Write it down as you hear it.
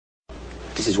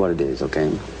This is what it is,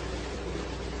 okay?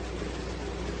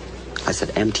 I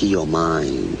said, empty your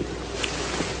mind.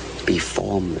 Be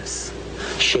formless,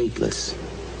 shapeless,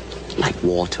 like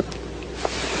water.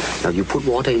 Now, you put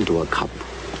water into a cup,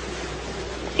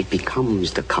 it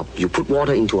becomes the cup. You put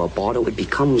water into a bottle, it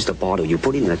becomes the bottle. You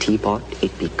put it in a teapot,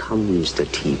 it becomes the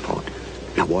teapot.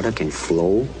 Now, water can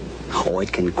flow, or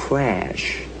it can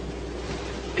crash.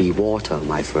 Be water,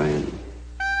 my friend.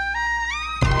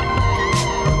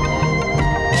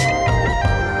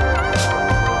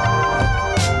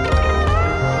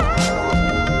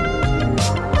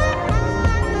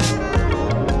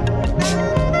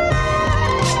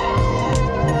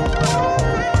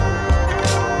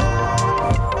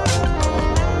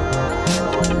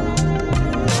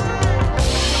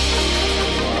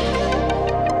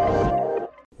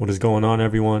 What is going on,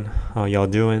 everyone? How y'all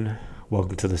doing?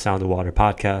 Welcome to the Sound of Water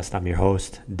podcast. I'm your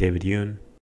host, David Yoon.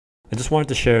 I just wanted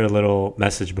to share a little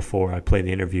message before I play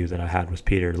the interview that I had with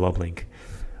Peter Lublink.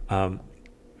 I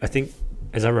think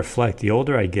as I reflect, the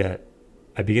older I get,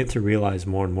 I begin to realize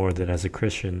more and more that as a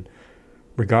Christian,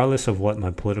 regardless of what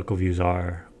my political views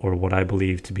are or what I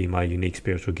believe to be my unique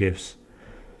spiritual gifts,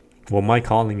 what my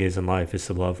calling is in life is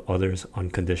to love others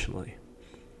unconditionally.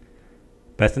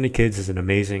 Bethany Kids is an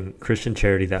amazing Christian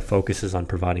charity that focuses on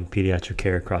providing pediatric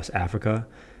care across Africa,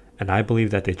 and I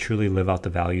believe that they truly live out the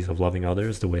values of loving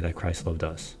others the way that Christ loved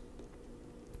us.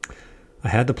 I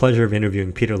had the pleasure of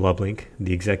interviewing Peter Lublink,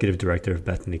 the executive director of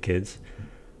Bethany Kids,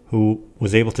 who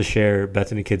was able to share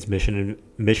Bethany Kids'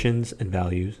 missions and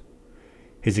values,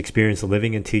 his experience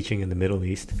living and teaching in the Middle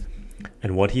East,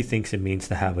 and what he thinks it means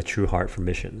to have a true heart for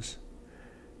missions.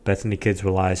 Bethany Kids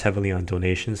relies heavily on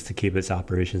donations to keep its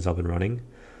operations up and running.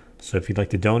 So if you'd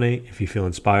like to donate, if you feel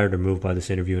inspired or moved by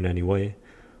this interview in any way,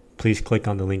 please click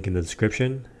on the link in the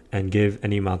description and give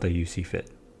any amount that you see fit.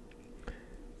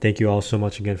 Thank you all so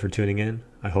much again for tuning in.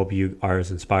 I hope you are as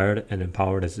inspired and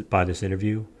empowered by this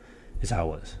interview as I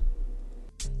was.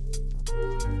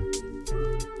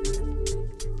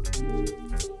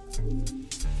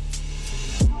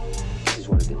 This is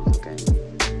what it is, okay?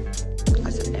 I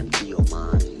said, empty your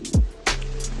mind.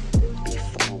 Be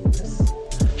formless,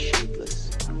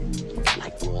 shapeless,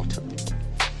 like water.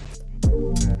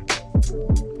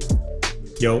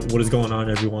 Yo, what is going on,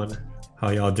 everyone? How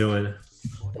y'all doing?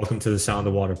 Welcome to the Sound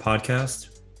of Water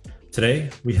podcast. Today,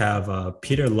 we have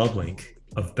Peter Lublink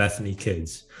of Bethany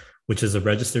Kids, which is a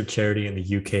registered charity in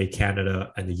the UK,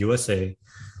 Canada, and the USA,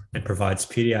 and provides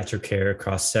pediatric care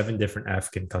across 7 different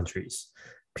African countries.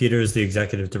 Peter is the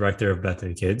executive director of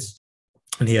Bethany Kids,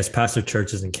 and he has pastored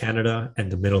churches in Canada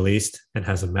and the Middle East and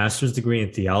has a master's degree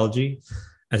in theology,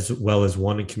 as well as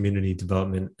one in community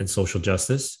development and social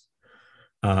justice.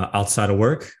 Outside of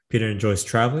work, Peter enjoys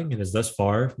traveling and has thus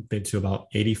far been to about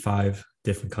 85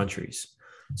 different countries.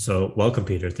 So welcome,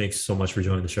 Peter. Thanks so much for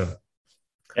joining the show.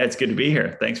 Yeah, it's good to be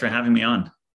here. Thanks for having me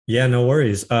on. Yeah, no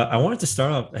worries. I wanted to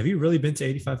start off. Have you really been to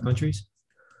 85 countries?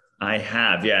 I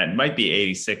have. Yeah, it might be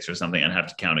 86 or something. I'd have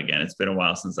to count again. It's been a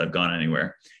while since I've gone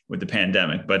anywhere with the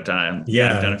pandemic, but I've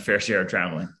done a fair share of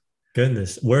traveling.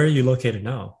 Goodness. Where are you located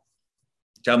now?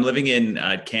 So I'm living in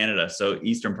Canada, so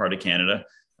eastern part of Canada,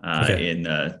 in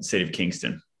the city of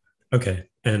Kingston. Okay.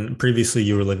 And previously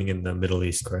you were living in the Middle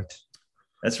East, correct?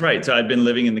 That's right. So I've been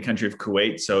living in the country of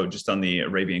Kuwait, so just on the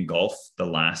Arabian Gulf, the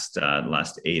last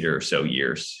 8 or so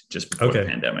years, just before the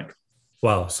pandemic.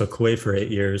 Wow. So Kuwait for 8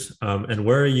 years. And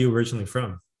where are you originally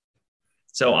from?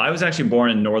 So I was actually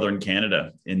born in northern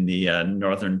Canada, in the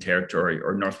Northern Territory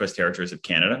or Northwest Territories of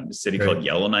Canada, a city called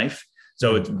Yellowknife.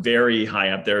 So it's very high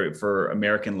up there for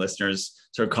American listeners,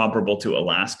 sort of comparable to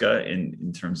Alaska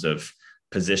in terms of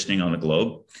positioning on the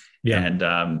globe. Yeah. And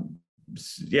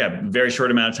very short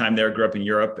amount of time there. Grew up in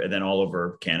Europe and then all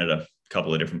over Canada, a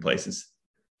couple of different places.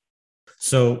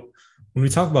 So when we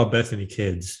talk about Bethany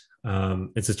Kids,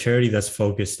 it's a charity that's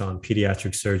focused on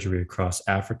pediatric surgery across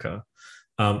Africa.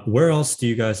 Where else do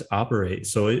you guys operate?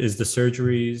 So are the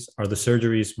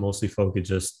surgeries mostly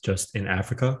focused just in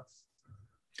Africa?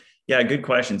 Yeah, good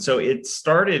question. So it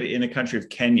started in the country of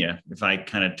Kenya. If I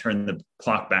kind of turn the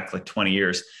clock back like 20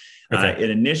 years, and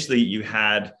initially you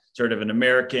had sort of an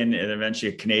American and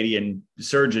eventually a Canadian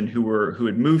surgeon who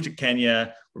had moved to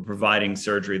Kenya, were providing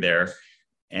surgery there.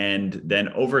 And then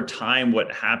over time,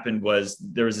 what happened was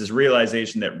there was this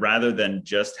realization that rather than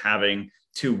just having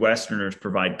 2 Westerners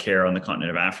provide care on the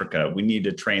continent of Africa, we need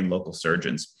to train local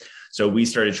surgeons. So we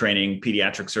started training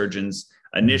pediatric surgeons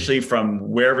initially from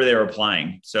wherever they were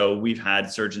applying. So we've had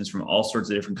surgeons from all sorts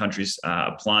of different countries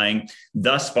applying.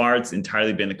 Thus far, it's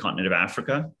entirely been the continent of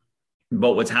Africa.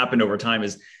 But what's happened over time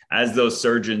is as those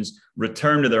surgeons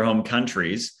return to their home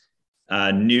countries,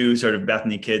 new sort of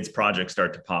Bethany Kids projects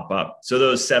start to pop up. So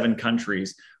those 7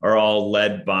 countries are all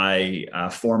led by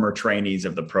former trainees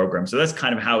of the program. So that's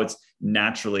kind of how it's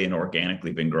naturally and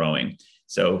organically been growing.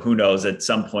 So who knows, at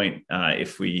some point,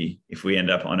 if we end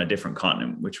up on a different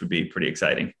continent, which would be pretty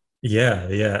exciting. Yeah.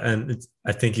 And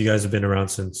I think you guys have been around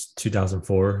since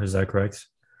 2004. Is that correct?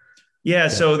 Yeah.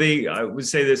 So I would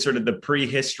say that sort of the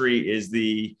prehistory is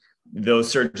those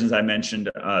surgeons I mentioned.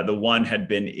 The one had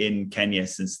been in Kenya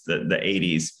since the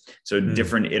 80s. So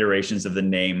different iterations of the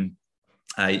name.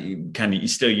 You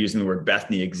still using the word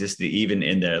Bethany existed even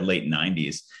in the late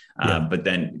 90s. But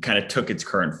then kind of took its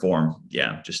current form.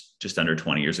 Yeah, just under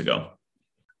 20 years ago.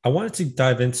 I wanted to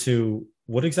dive into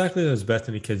what exactly does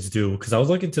Bethany Kids do? Because I was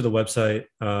looking to the website.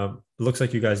 It looks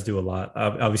like you guys do a lot.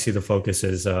 Obviously, the focus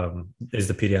is the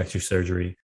pediatric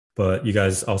surgery, but you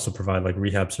guys also provide like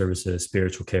rehab services,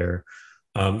 spiritual care.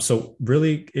 So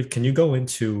really, can you go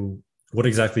into what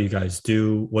exactly you guys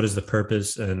do? What is the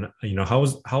purpose? And, how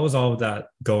is all of that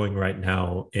going right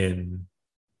now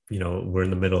we're in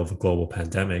the middle of a global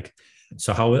pandemic.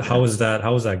 So how is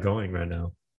that going right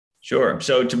now? Sure.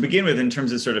 So to begin with, in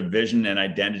terms of sort of vision and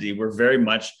identity, we're very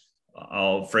much,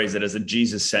 I'll phrase it as a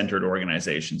Jesus-centered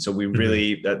organization. So we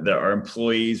really, our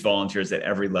employees, volunteers at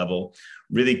every level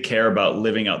really care about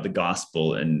living out the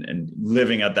gospel and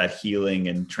living out that healing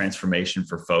and transformation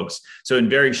for folks. So in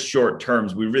very short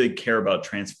terms, we really care about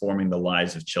transforming the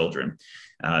lives of children.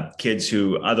 Kids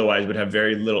who otherwise would have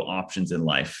very little options in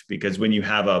life, because when you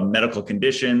have a medical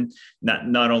condition,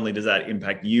 not only does that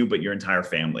impact you, but your entire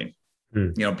family.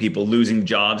 People losing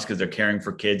jobs because they're caring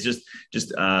for kids, just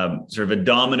sort of a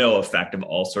domino effect of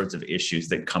all sorts of issues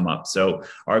that come up. So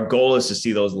our goal is to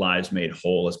see those lives made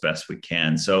whole as best we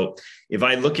can. So if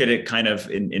I look at it kind of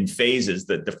in phases,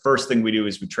 that the first thing we do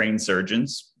is we train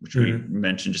surgeons, which we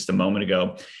mentioned just a moment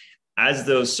ago. As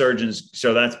those surgeons,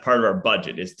 so that's part of our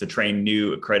budget, is to train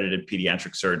new accredited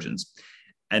pediatric surgeons.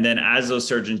 And then as those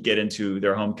surgeons get into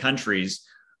their home countries,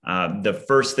 the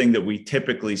first thing that we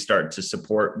typically start to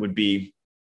support would be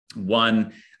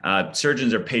one,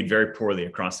 surgeons are paid very poorly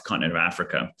across the continent of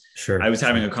Africa. Sure. I was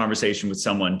having a conversation with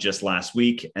someone just last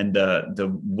week, and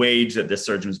the wage that this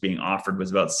surgeon was being offered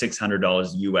was about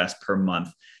 $600 US per month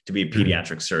to be a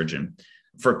pediatric surgeon.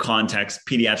 For context,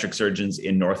 pediatric surgeons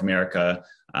in North America,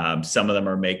 some of them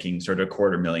are making sort of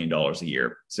 $250,000 a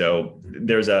year. So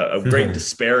there's a great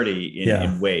disparity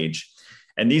in wage.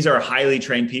 And these are highly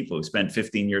trained people who spent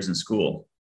 15 years in school.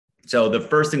 So the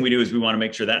first thing we do is we want to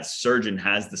make sure that surgeon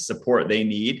has the support they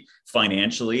need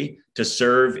financially to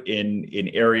serve in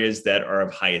areas that are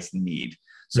of highest need.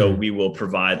 So we will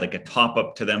provide like a top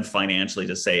up to them financially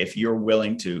to say, if you're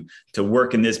willing to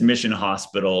work in this mission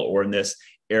hospital or in this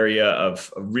area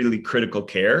of really critical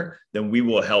care, then we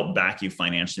will help back you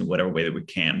financially in whatever way that we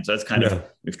can. So that's kind of,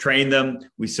 we've trained them,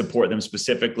 we support them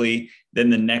specifically. Then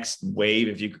the next wave,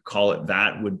 if you could call it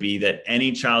that, would be that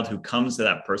any child who comes to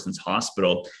that person's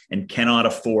hospital and cannot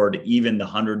afford even the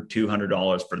 $100,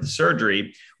 $200 for the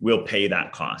surgery, we'll pay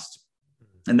that cost.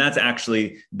 And that's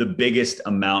actually the biggest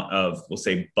amount of, we'll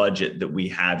say, budget that we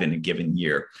have in a given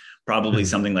year. Probably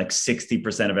something like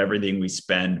 60% of everything we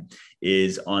spend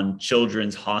is on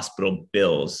children's hospital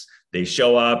bills. They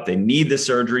show up, they need the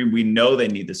surgery. We know they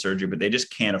need the surgery, but they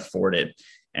just can't afford it.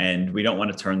 And we don't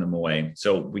want to turn them away.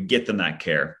 So we get them that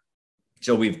care.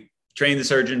 So we've trained the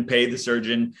surgeon, paid the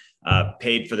surgeon,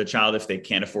 paid for the child if they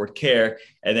can't afford care.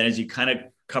 And then as you kind of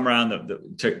come around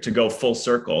to go full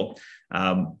circle,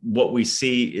 what we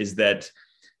see is that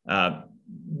a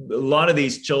lot of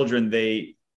these children,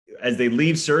 as they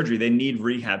leave surgery, they need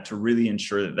rehab to really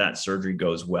ensure that surgery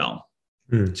goes well.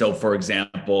 So, for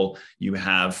example, you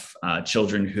have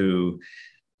children who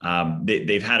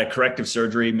they've had a corrective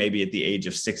surgery, maybe at the age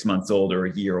of 6 months old or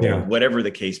a year old, whatever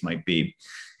the case might be.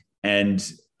 And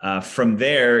from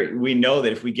there, we know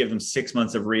that if we give them 6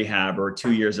 months of rehab or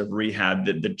 2 years of rehab,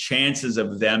 that the chances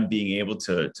of them being able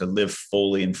to live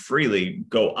fully and freely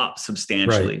go up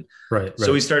substantially. Right.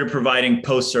 So we started providing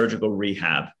post-surgical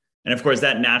rehab. And of course,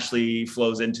 that naturally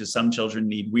flows into some children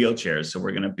need wheelchairs. So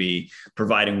we're going to be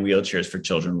providing wheelchairs for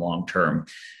children long-term.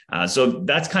 So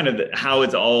that's kind of how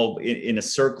it's all in a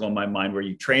circle in my mind, where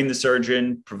you train the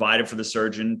surgeon, provide it for the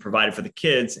surgeon, provide it for the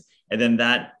kids. And then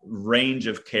that range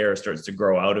of care starts to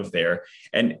grow out of there.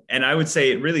 And I would say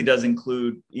it really does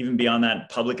include, even beyond that,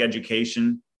 public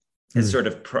education is sort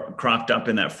of cropped up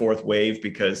in that fourth wave,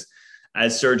 because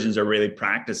as surgeons are really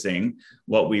practicing,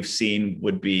 what we've seen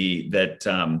would be that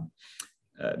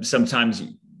sometimes,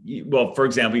 for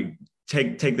example,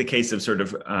 take the case of sort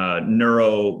of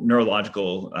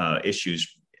neurological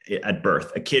issues at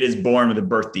birth. A kid is born with a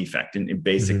birth defect in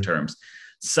basic terms.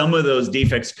 some of those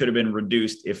defects could have been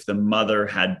reduced if the mother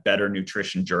had better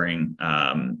nutrition during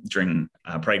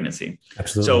pregnancy.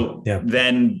 Absolutely. So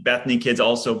then Bethany Kids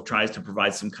also tries to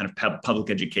provide some kind of public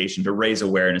education to raise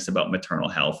awareness about maternal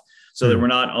health, so that we're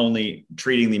not only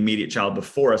treating the immediate child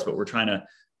before us, but we're trying to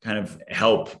kind of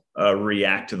help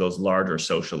react to those larger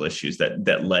social issues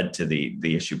that led to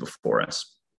the issue before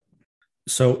us.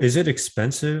 So is it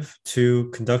expensive to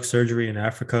conduct surgery in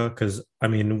Africa? Because I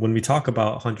mean, when we talk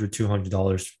about $100,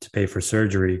 $200 to pay for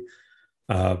surgery,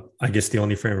 I guess the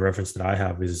only frame of reference that I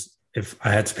have is if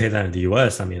I had to pay that in the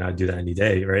US, I mean, I'd do that any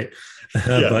day, right?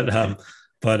 Yeah.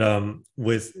 but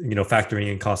with,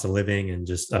 factoring in cost of living and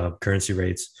just currency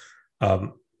rates,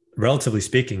 relatively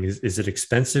speaking, is it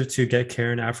expensive to get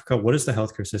care in Africa? What is the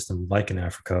healthcare system like in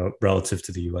Africa relative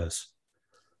to the US?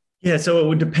 Yeah, so it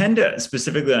would depend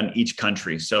specifically on each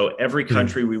country. So every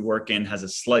country we work in has a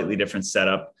slightly different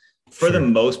setup. For the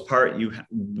most part,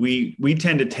 we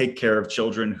tend to take care of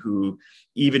children who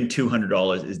even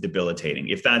 $200 is debilitating.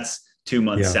 If that's 2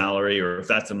 months salary, or if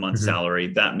that's a month's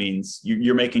salary, that means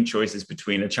you're making choices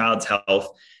between a child's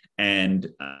health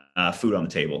and food on the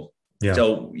table. Yeah.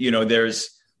 So,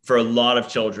 there's, for a lot of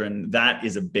children, that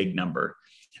is a big number.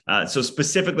 So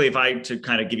specifically, if I to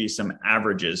kind of give you some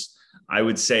averages, I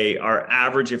would say our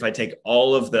average, if I take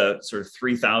all of the sort of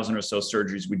 3,000 or so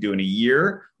surgeries we do in a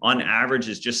year, on average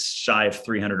is just shy of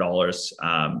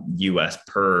 $300 US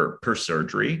per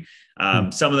surgery.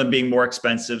 Some of them being more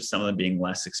expensive, some of them being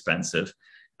less expensive.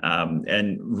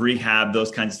 And rehab,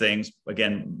 those kinds of things,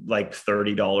 again, like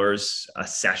 $30 a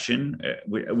session,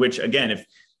 which again, if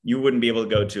you wouldn't be able to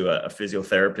go to a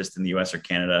physiotherapist in the US or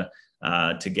Canada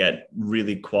to get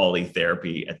really quality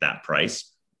therapy at that price.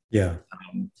 Yeah.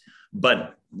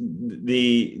 But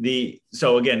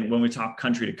so again, when we talk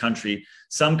country to country,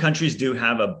 some countries do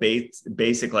have a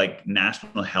basic like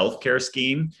national healthcare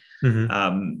scheme.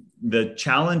 The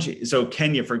challenge, so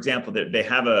Kenya, for example, they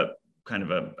have a kind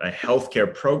of a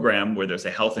healthcare program where there's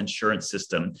a health insurance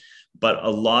system, but a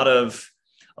lot of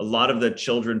the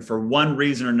children, for one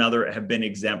reason or another, have been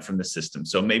exempt from the system.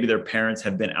 So maybe their parents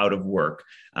have been out of work.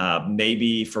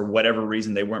 Maybe for whatever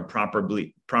reason, they weren't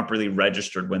properly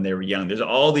registered when they were young. There's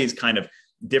all these kind of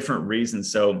different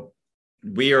reasons. So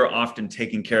we are often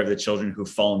taking care of the children who've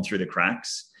fallen through the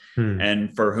cracks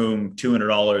and for whom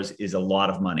 $200 is a lot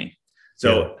of money.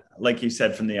 So like you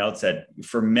said from the outset,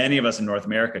 for many of us in North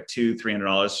America,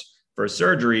 $200-$300 for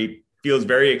surgery feels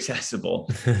very accessible.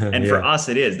 And for us,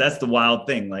 it is. That's the wild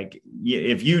thing. Like,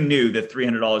 if you knew that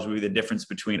 $300 would be the difference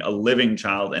between a living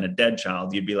child and a dead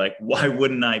child, you'd be like, why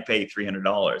wouldn't I pay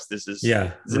 $300? This is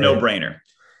a no-brainer.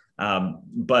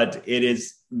 But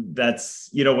that's,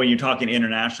 when you're talking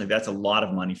internationally, that's a lot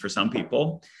of money for some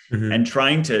people. And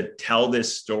trying to tell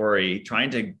this story, trying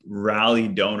to rally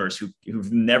donors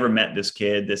who've never met this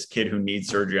kid who needs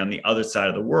surgery on the other side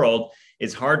of the world,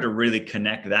 it's hard to really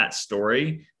connect that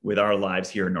story with our lives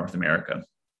here in North America.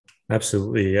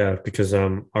 Absolutely. Yeah. Because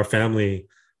our family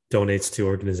donates to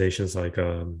organizations like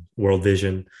World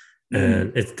Vision.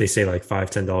 And they say like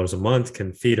 $5-10 a month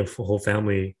can feed a whole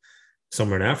family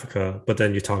somewhere in Africa. But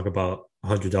then you talk about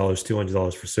 $100,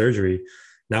 $200 for surgery.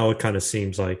 Now it kind of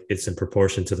seems like it's in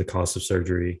proportion to the cost of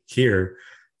surgery here.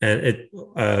 And it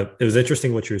was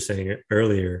interesting what you were saying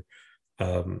earlier.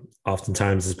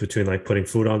 Oftentimes it's between like putting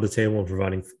food on the table and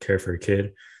providing care for a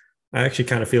kid. I actually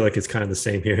kind of feel like it's kind of the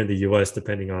same here in the US,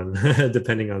 depending on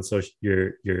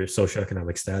your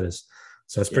socioeconomic status.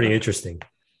 So that's pretty interesting.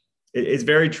 It's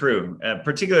very true,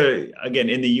 particularly again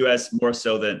in the US more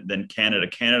so than Canada.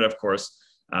 Canada, of course,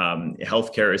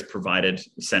 healthcare is provided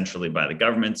essentially by the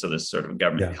government. So there's sort of a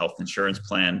government health insurance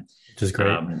plan, which is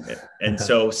great. And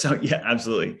so yeah,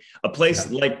 absolutely. A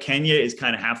place like Kenya is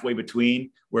kind of halfway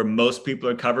between, where most people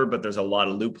are covered, but there's a lot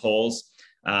of loopholes.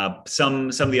 Some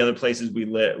of the other places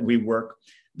we work,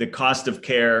 the cost of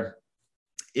care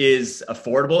is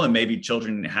affordable, and maybe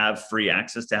children have free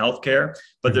access to healthcare,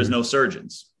 but there's no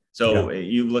surgeons. So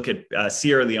you look at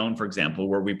Sierra Leone, for example,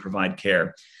 where we provide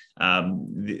care.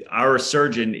 Our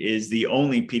surgeon is the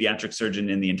only pediatric surgeon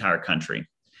in the entire country.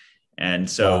 And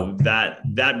so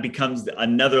that becomes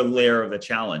another layer of the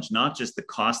challenge, not just the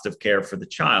cost of care for the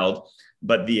child,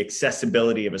 but the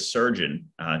accessibility of a surgeon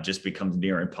just becomes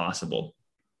near impossible.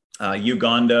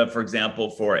 Uganda, for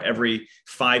example, for every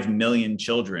 5 million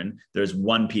children, there's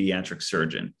one pediatric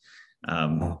surgeon.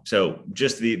 So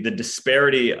just the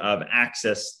disparity of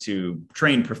access to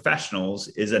trained professionals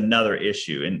is another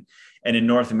issue. And in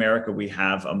North America, we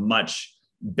have a much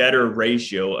better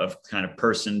ratio of kind of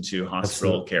person to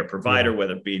hospital care provider,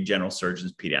 whether it be general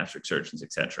surgeons, pediatric surgeons,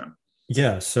 et cetera.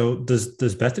 Yeah. So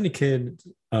does Bethany Kid,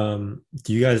 do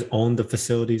you guys own the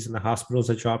facilities and the hospitals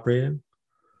that you operate in?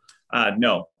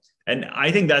 No. And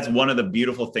I think that's one of the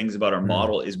beautiful things about our Mm,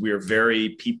 model is we are very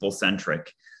people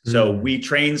centric. So mm, we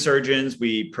train surgeons,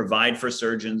 we provide for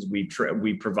surgeons, we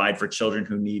provide for children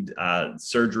who need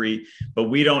surgery, but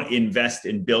we don't invest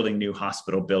in building new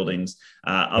hospital buildings.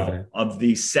 got it. Of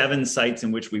the 7 sites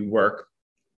in which we work,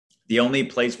 the only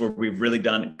place where we've really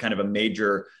done kind of a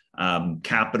major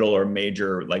capital or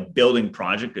major like building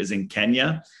project is in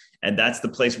Kenya. And that's the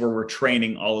place where we're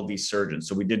training all of these surgeons.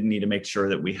 So we didn't need to make sure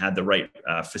that we had the right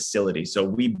facility. So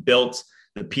we built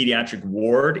the pediatric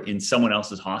ward in someone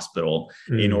else's hospital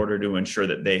in Mm, order to ensure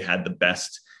that they had the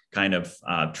best kind of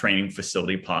training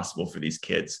facility possible for these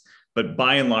kids. But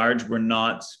by and large, we're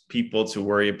not people to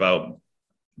worry about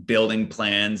building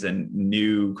plans and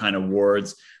new kind of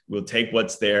wards. We'll take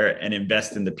what's there and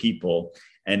invest in the people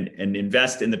and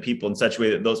invest in the people in such a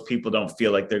way that those people don't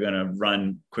feel like they're going to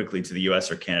run quickly to the US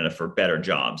or Canada for better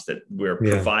jobs, that we're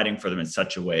yeah. providing for them in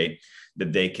such a way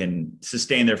that they can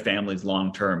sustain their families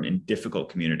long term in difficult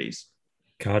communities.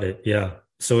 Got it. Yeah.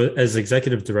 So as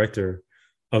executive director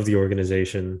of the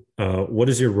organization, what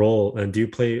is your role, and do you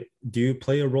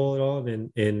play a role at all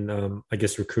in I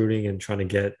guess recruiting and trying to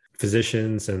get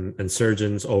physicians and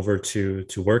surgeons over to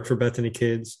work for Bethany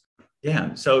Kids?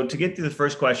 Yeah. So to get to the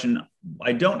first question,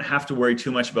 I don't have to worry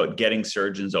too much about getting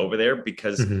surgeons over there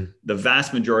because Hmm. the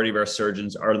vast majority of our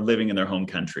surgeons are living in their home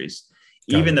countries.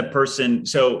 Got Even it. the person,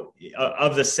 so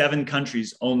of the 7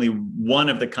 countries, only one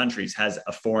of the countries has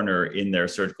a foreigner in their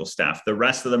surgical staff. The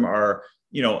rest of them are,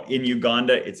 in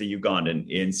Uganda, it's a Ugandan.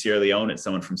 In Sierra Leone, it's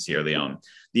someone from Sierra Leone.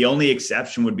 The only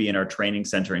exception would be in our training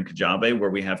center in Kajabe,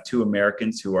 where we have 2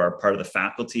 Americans who are part of the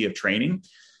faculty of training.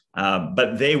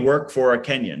 But they work for a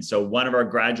Kenyan. So one of our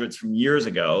graduates from years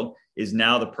ago is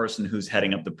now the person who's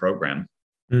heading up the program.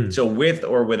 Mm, So with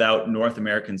or without North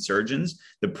American surgeons,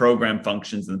 the program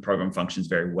functions and the program functions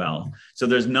very well. So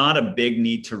there's not a big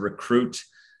need to recruit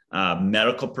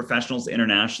medical professionals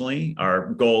internationally.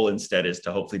 Our goal instead is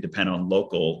to hopefully depend on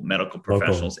local medical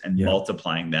professionals local. and Yeah.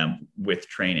 multiplying them with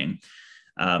training.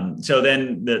 So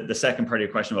then the second part of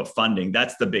your question about funding,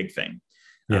 that's the big thing.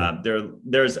 Yeah.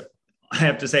 There's I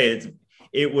have to say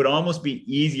it would almost be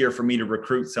easier for me to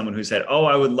recruit someone who said, "Oh,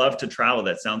 I would love to travel.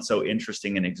 That sounds so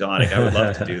interesting and exotic. I would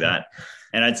love to do that."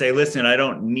 And I'd say, "Listen, I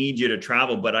don't need you to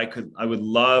travel, but I would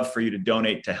love for you to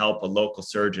donate to help a local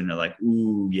surgeon." They're like,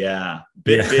 "Ooh, yeah,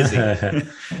 bit busy." Yeah.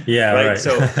 Yeah. Right?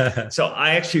 Right. So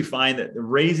I actually find that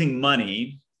raising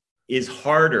money is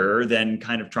harder than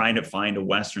kind of trying to find a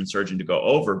Western surgeon to go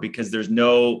over because there's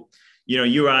no,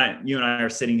 you and I are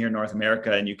sitting here in North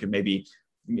America and you can maybe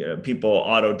people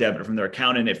auto debit from their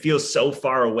account and it feels so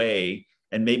far away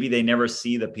and maybe they never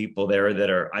see the people there that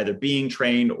are either being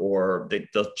trained or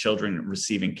the children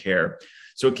receiving care.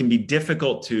 So it can be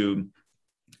difficult to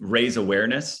raise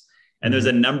awareness. And there's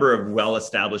a Mhm. number of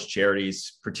well-established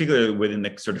charities, particularly within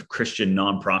the sort of Christian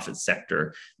nonprofit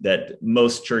sector, that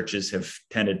most churches have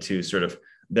tended to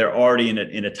they're already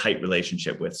in a tight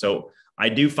relationship with. So I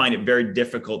do find it very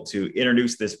difficult to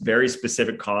introduce this very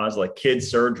specific cause like kids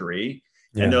surgery.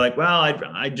 And they're Yeah. like, well,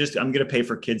 I'm going to pay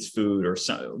for kids' food or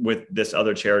with this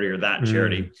other charity or that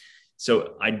charity. Mm,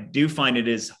 So I do find it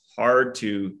is hard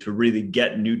to really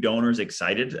get new donors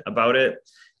excited about it.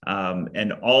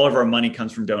 And all of our money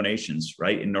comes from donations,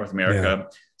 right? In North yeah. America,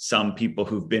 some people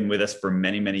who've been with us for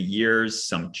many, many years,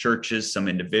 some churches, some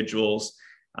individuals.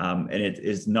 And it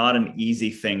is not an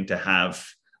easy thing to have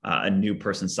a new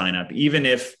person sign up. Even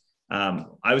if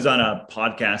I was on a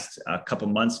podcast a couple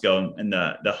months ago and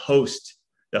the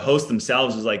host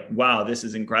themselves was like, wow, this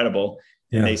is incredible.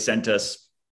 And they Yeah. sent us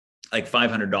like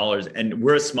 $500 and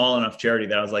we're a small enough charity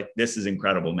that I was like, this is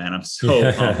incredible, man. I'm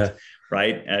so pumped. Yeah.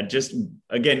 Right. Just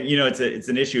again, it's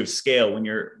an issue of scale. When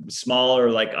you're smaller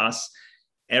like us,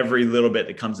 every little bit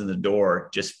that comes in the door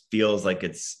just feels like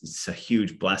it's a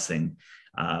huge blessing.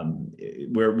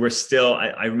 We're still,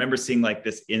 I remember seeing like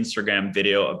this Instagram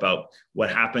video about what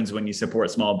happens when you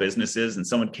support small businesses, and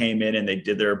someone came in and they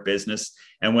did their business.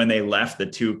 And when they left, the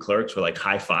 2 clerks were like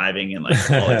high-fiving and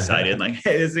like all excited, like,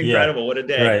 hey, this is Yeah. incredible. What a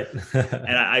day. Right.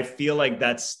 And I feel like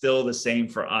that's still the same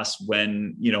for us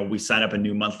when, we sign up a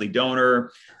new monthly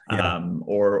donor, Yeah.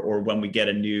 or when we get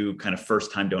a new kind of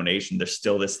first time donation, there's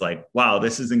still this like, wow,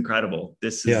 this is incredible.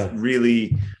 This is Yeah.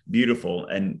 really beautiful.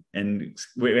 And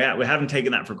we haven't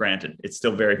taken that for granted. It's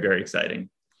still very, very exciting.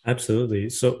 Absolutely.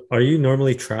 So, are you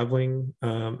normally traveling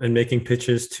and making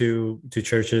pitches to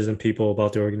churches and people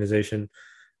about the organization?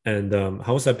 And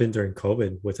how has that been during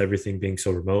COVID with everything being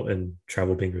so remote and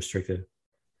travel being restricted?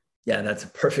 Yeah, that's a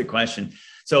perfect question.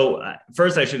 So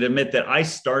first, I should admit that I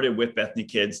started with Bethany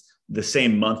Kids the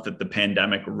same month that the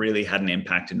pandemic really had an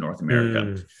impact in North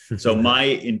America. So my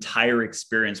entire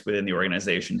experience within the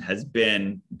organization has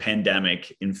been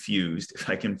pandemic infused, if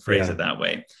I can phrase it that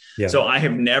way. Yeah. So I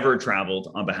have never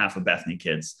traveled on behalf of Bethany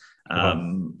Kids.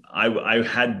 I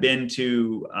had been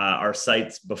to our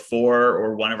sites before,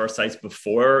 or one of our sites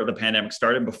before the pandemic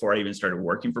started, before I even started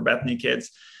working for Bethany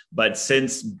Kids. But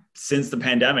since the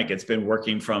pandemic, it's been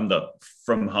working from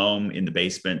home in the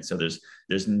basement. So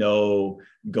there's no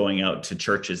going out to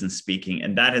churches and speaking.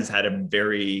 And that has had a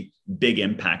very big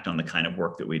impact on the kind of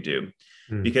work that we do.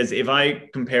 Because if I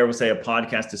compare, we'll say, a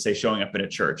podcast to, say, showing up in a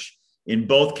church, in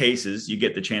both cases, you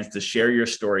get the chance to share your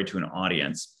story to an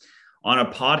audience. On a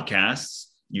podcast,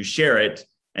 you share it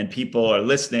and people are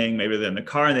listening, maybe they're in the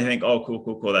car and they think, oh,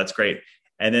 cool, that's great.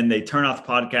 And then they turn off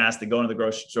the podcast, they go into the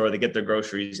grocery store, they get their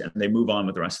groceries, and they move on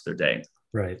with the rest of their day.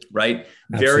 Right. Absolutely.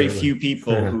 Very few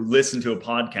people who listen to a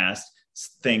podcast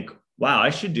think, wow,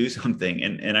 I should do something,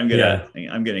 and I'm gonna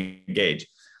engage.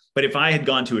 But if I had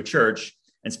gone to a church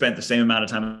and spent the same amount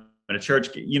of time at a church,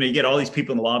 you get all these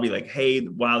people in the lobby like, hey,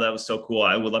 wow, that was so cool.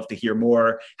 I would love to hear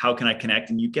more. How can I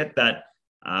connect? And you get that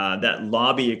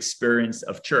lobby experience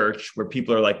of church where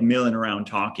people are like milling around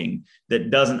talking, that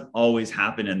doesn't always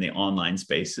happen in the online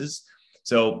spaces.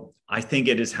 So I think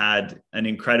it has had an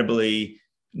incredibly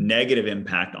negative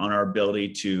impact on our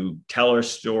ability to tell our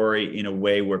story in a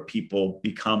way where people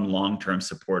become long-term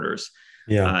supporters.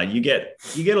 Yeah. You get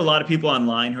a lot of people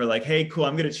online who are like, hey, cool,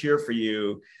 I'm going to cheer for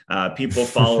you. People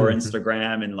follow our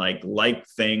Instagram and like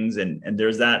things. And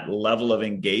there's that level of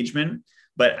engagement.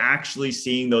 But actually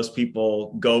seeing those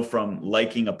people go from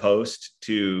liking a post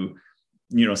to,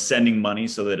 sending money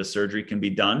so that a surgery can be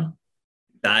done,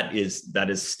 that is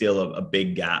still a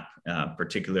big gap,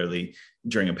 particularly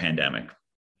during a pandemic.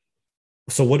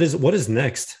 So what is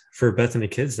next for Bethany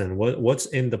Kids then? What's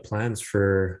in the plans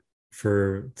for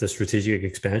the strategic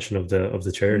expansion of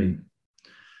the charity?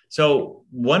 So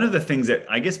one of the things that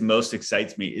I guess most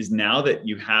excites me is now that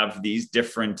you have these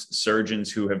different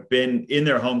surgeons who have been in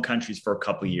their home countries for a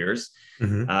couple of years,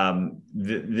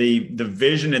 the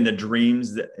vision and the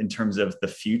dreams in terms of the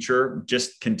future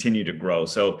just continue to grow.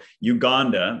 So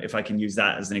Uganda, if I can use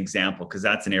that as an example, because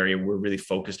that's an area we're really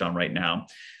focused on right now.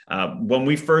 When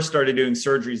we first started doing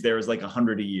surgeries, there was like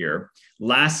 100 a year.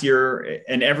 Last year,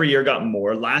 and every year got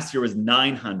more. Last year was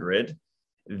 900.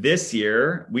 This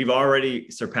year, we've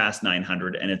already surpassed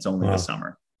 900, and it's only the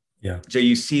summer. Yeah. So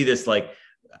you see this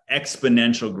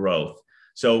exponential growth.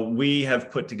 So we have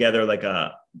put together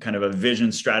a kind of a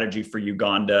vision strategy for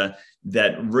Uganda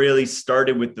that really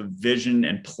started with the vision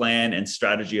and plan and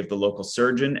strategy of the local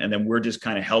surgeon. And then we're just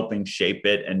kind of helping shape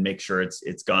it and make sure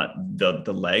it's got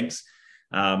the legs.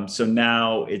 So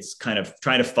now it's kind of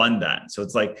trying to fund that. So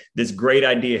it's like this great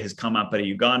idea has come up out of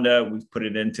Uganda. We've put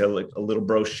it into a little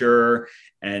brochure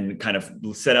and kind of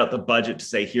set out the budget to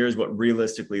say, here's what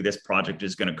realistically this project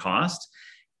is going to cost.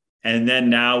 And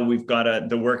then now we've got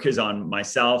the work is on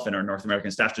myself and our North American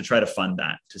staff to try to fund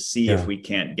that, to see if we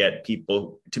can't get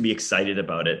people to be excited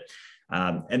about it.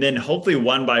 And then hopefully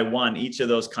one by one, each of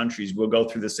those countries will go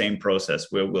through the same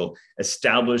process where we'll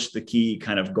establish the key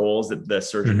kind of goals that the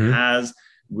surgeon has.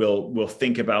 We'll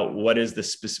think about what are the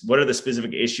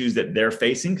specific issues that they're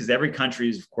facing, because every country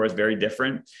is, of course, very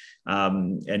different.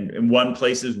 And in one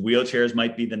places, wheelchairs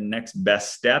might be the next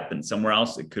best step, and somewhere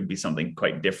else it could be something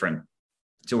quite different.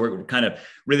 So we're kind of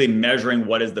really measuring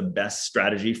what is the best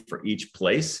strategy for each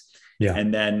place. Yeah.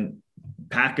 And then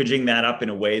packaging that up in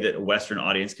a way that a Western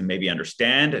audience can maybe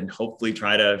understand, and hopefully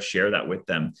try to share that with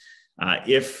them.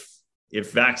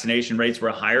 If vaccination rates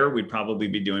were higher, we'd probably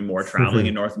be doing more traveling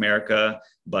in North America.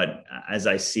 But as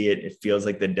I see it, it feels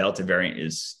like the Delta variant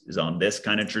is on this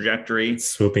kind of trajectory.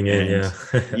 Swooping in,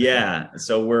 yeah.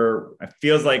 So it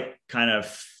feels like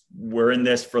we're in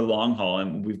this for long haul,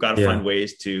 and we've got to find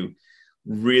ways to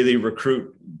really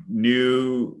recruit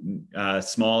new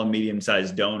small and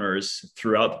medium-sized donors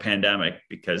throughout the pandemic,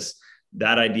 because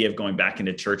that idea of going back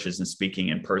into churches and speaking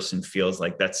in person feels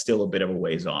like that's still a bit of a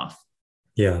ways off.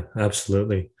 Yeah,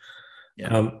 absolutely.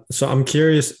 Yeah. So I'm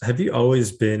curious, have you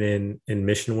always been in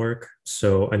mission work?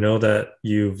 So I know that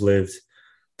you've lived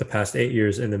the past 8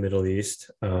 years in the Middle East.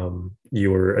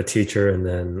 You were a teacher and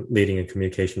then leading a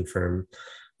communication firm,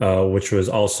 which was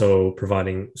also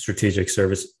providing strategic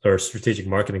service or strategic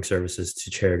marketing services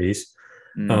to charities.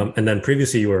 And then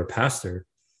previously you were a pastor.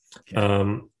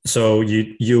 So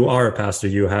you are a pastor.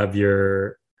 You have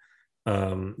you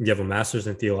have a master's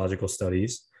in theological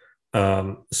studies.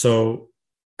 So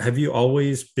have you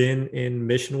always been in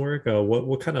mission work?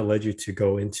 What kind of led you to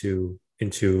go into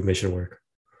mission work?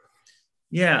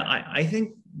 Yeah, I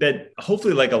think that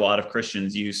hopefully, like a lot of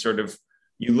Christians, you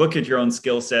look at your own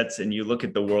skill sets and you look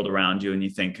at the world around you and you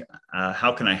think,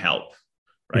 how can I help?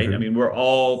 Right. I Mm-hmm.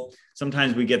 mean,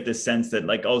 sometimes we get this sense that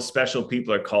like, oh, special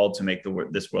people are called to make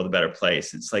this world a better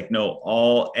place. It's like,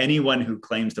 no, anyone who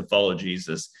claims to follow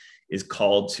Jesus is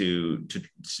called to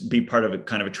be part of a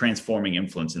kind of a transforming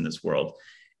influence in this world.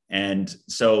 And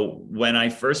so when I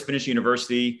first finished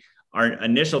university, our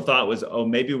initial thought was, oh,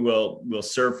 maybe we'll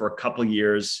serve for a couple of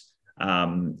years.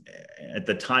 At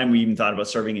the time, we even thought about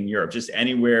serving in Europe, just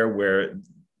anywhere where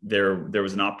there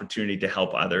was an opportunity to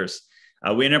help others.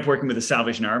 We ended up working with the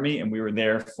Salvation Army, and we were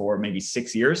there for maybe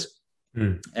 6 years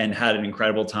and had an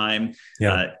incredible time.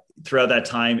 Yeah. Throughout that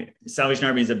time, Salvation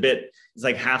Army it's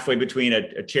like halfway between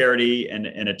a charity and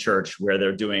a church, where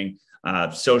they're doing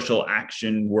social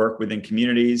action work within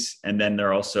communities. And then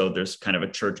there's kind of a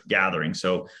church gathering.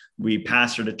 So we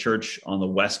pastored a church on the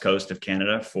West Coast of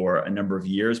Canada for a number of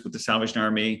years with the Salvation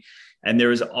Army. And there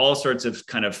was all sorts of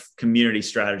kind of community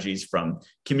strategies, from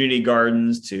community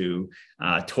gardens to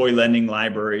toy lending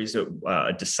libraries,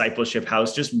 a discipleship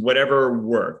house, just whatever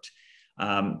worked.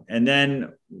 And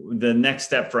then the next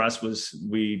step for us was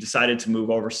we decided to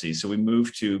move overseas. So we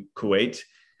moved to Kuwait.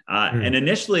 And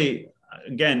initially,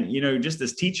 again, just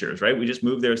as teachers, right? We just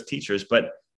moved there as teachers.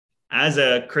 But as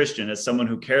a Christian, as someone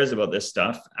who cares about this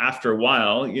stuff, after a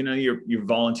while, you're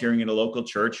volunteering in a local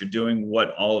church, you're doing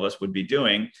what all of us would be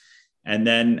doing. And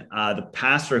then the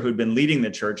pastor who'd been leading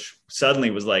the church suddenly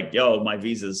was like, yo, my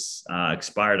visa's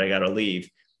expired. I got to leave.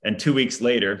 And 2 weeks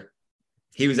later,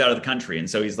 he was out of the country. And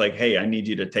so he's like, hey, I need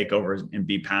you to take over and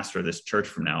be pastor of this church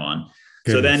from now on.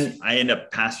 Goodness. So then I end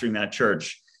up pastoring that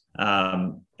church.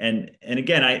 And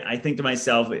again, I think to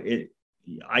myself,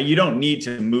 you don't need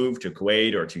to move to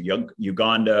Kuwait or to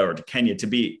Uganda or to Kenya to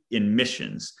be in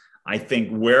missions. I think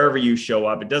wherever you show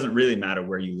up, it doesn't really matter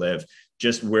where you live,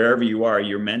 just wherever you are,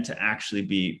 you're meant to actually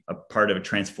be a part of a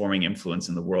transforming influence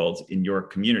in the world, in your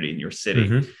community, in your city.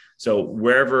 Mm-hmm. So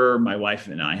wherever my wife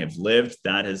and I have lived,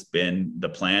 that has been the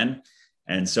plan.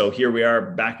 And so here we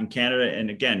are back in Canada, and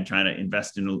again, trying to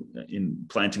invest in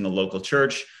planting a local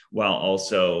church while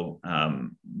also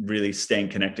really staying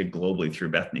connected globally through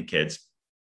Bethany Kids.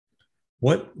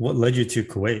 What led you to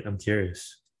Kuwait? I'm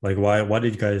curious. Like, why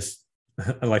did you guys,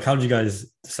 like, how did you guys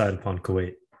decide upon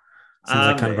Kuwait? Seems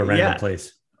like kind of a random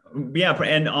place. Yeah.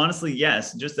 And honestly,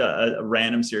 yes, just a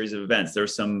random series of events. There were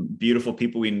some beautiful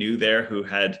people we knew there who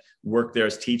had worked there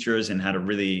as teachers and had a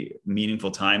really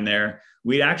meaningful time there.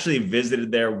 We'd actually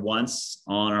visited there once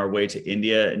on our way to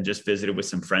India and just visited with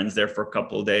some friends there for a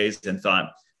couple of days and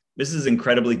thought, this is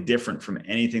incredibly different from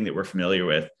anything that we're familiar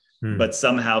with, but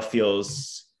somehow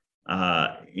feels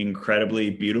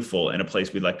incredibly beautiful and a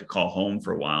place we'd like to call home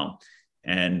for a while.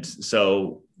 And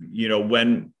so,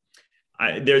 when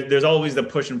there's always the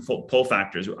push and pull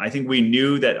factors. I think we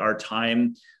knew that our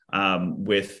time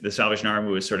with the Salvation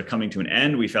Army was sort of coming to an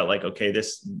end. We felt like, okay,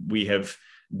 we have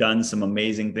done some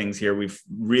amazing things here. We've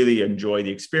really enjoyed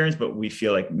the experience, but we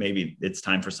feel like maybe it's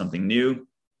time for something new.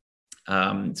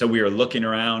 So we were looking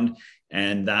around,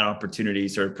 and that opportunity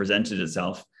sort of presented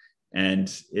itself.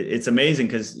 And it's amazing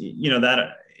because,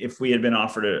 that if we had been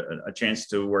offered a chance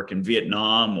to work in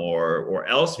Vietnam or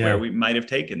elsewhere, we might have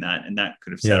taken that, and that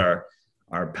could have set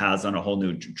our paths on a whole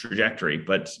new trajectory.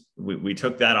 But we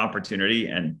took that opportunity,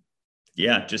 and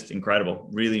just incredible,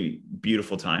 really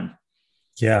beautiful time.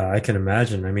 Yeah, I can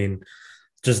imagine. I mean,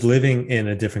 just living in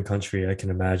a different country, I can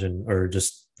imagine, or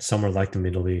just somewhere like the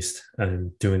Middle East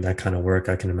and doing that kind of work,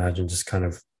 I can imagine just kind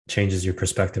of changes your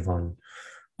perspective on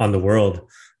the world.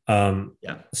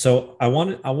 So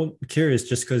I'm curious,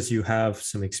 just because you have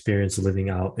some experience living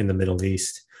out in the Middle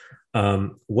East,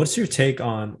 what's your take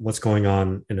on what's going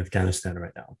on in Afghanistan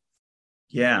right now?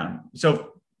 Yeah.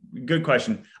 So good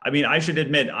question. I mean, I should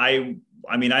admit, I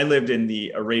lived in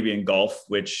the Arabian Gulf,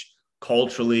 which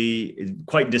culturally is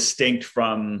quite distinct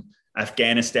from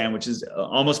Afghanistan, which is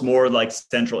almost more like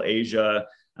Central Asia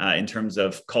in terms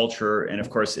of culture. And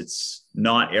of course, it's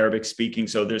not Arabic speaking.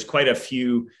 So there's quite a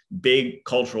few big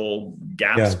cultural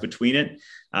gaps between it.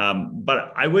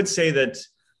 But I would say that,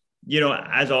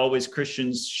 as always,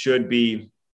 Christians should be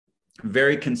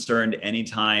very concerned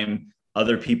anytime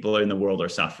other people in the world are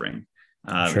suffering.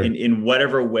 In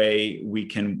whatever way we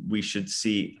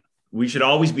should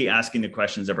always be asking the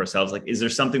questions of ourselves, like, is there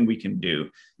something we can do?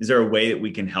 Is there a way that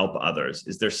we can help others?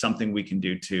 Is there something we can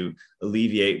do to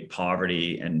alleviate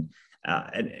poverty? And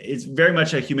it's very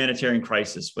much a humanitarian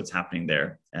crisis, what's happening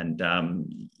there. And,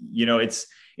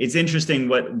 it's interesting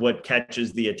what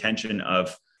catches the attention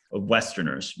of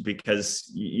Westerners,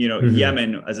 because,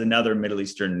 Yemen, as another Middle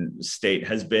Eastern state,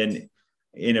 has been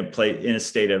in a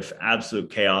state of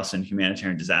absolute chaos and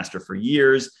humanitarian disaster for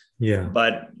years. Yeah.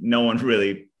 But no one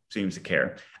really seems to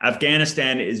care.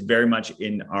 Afghanistan is very much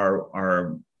in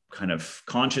our kind of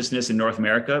consciousness in North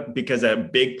America, because a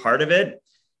big part of it,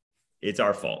 it's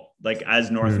our fault. Like,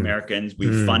 as North Americans,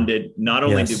 we funded, not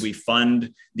only did we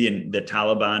fund the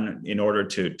Taliban in order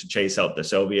to chase out the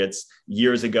Soviets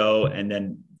years ago, and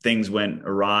then things went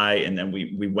awry, and then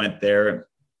we went there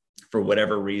for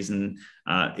whatever reason.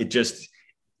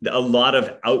 A lot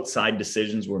of outside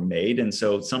decisions were made. And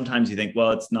so sometimes you think, well,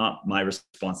 it's not my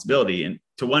responsibility. And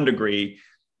to one degree,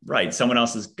 right, someone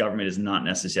else's government is not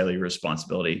necessarily your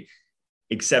responsibility,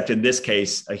 except in this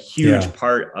case, a huge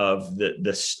part of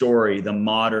the story, the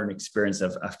modern experience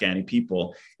of Afghani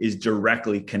people is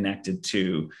directly connected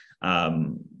to,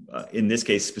 in this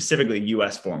case, specifically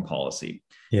US foreign policy.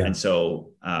 Yeah. And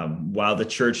so while the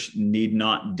church need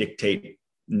not dictate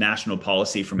national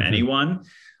policy from anyone,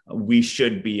 we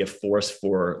should be a force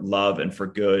for love and for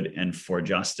good and for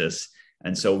justice.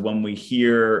 And so when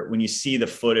you see the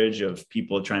footage of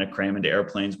people trying to cram into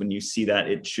airplanes, when you see that,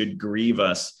 it should grieve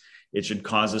us. It should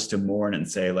cause us to mourn and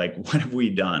say, like, what have we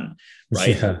done?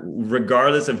 Right. Yeah.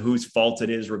 Regardless of whose fault it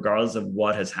is, regardless of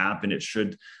what has happened, it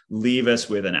should leave us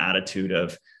with an attitude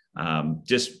of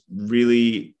just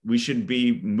really, we should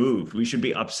be moved. We should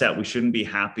be upset. We shouldn't be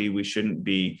happy. We shouldn't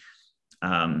be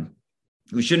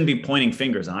pointing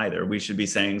fingers either. We should be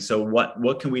saying, so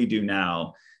what can we do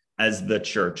now as the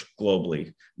church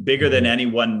globally? Bigger than any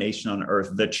one nation on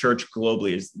earth, the church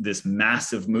globally is this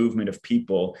massive movement of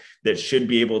people that should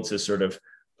be able to sort of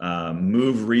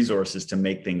move resources to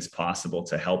make things possible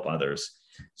to help others.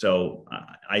 So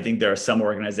I think there are some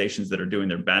organizations that are doing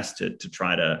their best to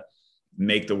try to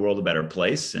make the world a better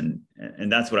place. And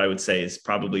that's what I would say is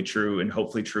probably true, and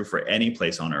hopefully true for any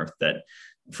place on earth, that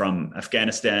from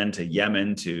Afghanistan to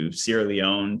Yemen to Sierra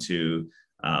Leone to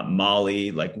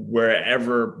Mali, like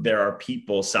wherever there are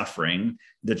people suffering,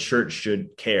 the church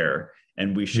should care,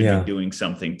 and we should be doing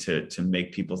something to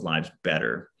make people's lives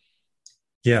better.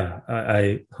 Yeah,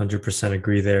 I 100%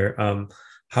 agree there.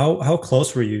 How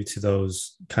close were you to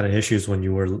those kind of issues when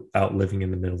you were out living in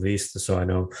the Middle East? So I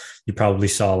know you probably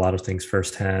saw a lot of things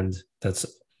firsthand. That's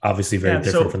obviously very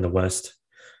different from the West.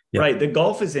 Yep. Right. The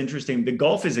Gulf is interesting. The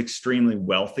Gulf is extremely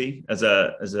wealthy as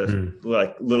a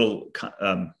like little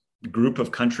group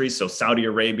of countries. So Saudi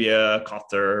Arabia,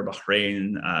 Qatar,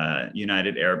 Bahrain,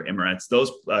 United Arab Emirates,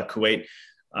 those Kuwait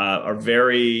are a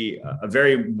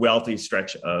very wealthy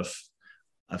stretch of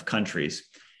countries.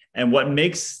 And what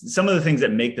makes some of the things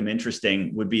that make them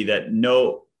interesting would be that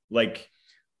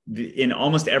in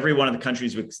almost every one of the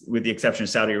countries, with the exception of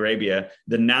Saudi Arabia,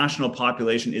 the national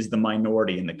population is the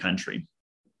minority in the country.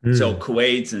 So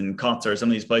Kuwait and Qatar, some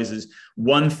of these places,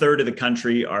 1/3 of the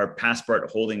country are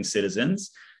passport holding citizens.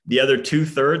 The other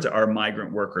 2/3 are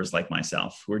migrant workers like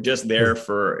myself, who are just there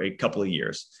for a couple of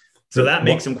years. So that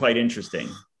makes them quite interesting.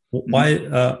 Why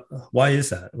is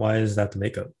that? Why is that the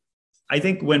makeup? I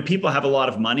think when people have a lot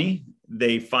of money,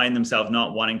 they find themselves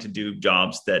not wanting to do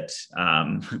jobs that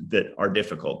are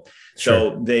difficult. Sure.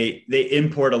 So they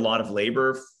import a lot of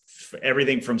labor,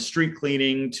 everything from street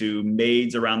cleaning to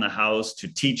maids around the house, to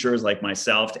teachers like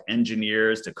myself, to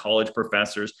engineers, to college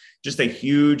professors, just a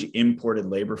huge imported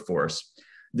labor force.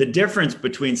 The difference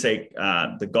between, say,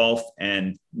 the Gulf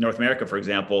and North America, for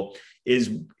example, is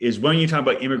when you talk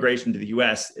about immigration to the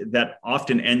US, that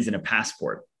often ends in a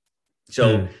passport.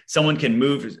 So someone can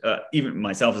move, even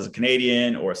myself as a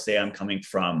Canadian, or say I'm coming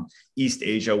from East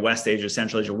Asia, West Asia,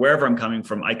 Central Asia, wherever I'm coming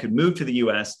from, I could move to the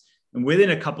US. And within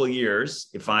a couple of years,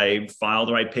 if I file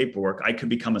the right paperwork, I could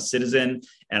become a citizen,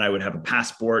 and I would have a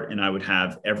passport, and I would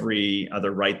have every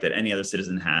other right that any other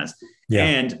citizen has. Yeah.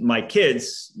 And my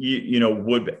kids,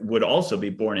 would also be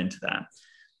born into that.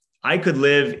 I could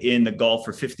live in the Gulf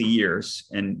for 50 years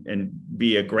and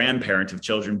be a grandparent of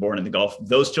children born in the Gulf.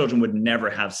 Those children would never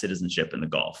have citizenship in the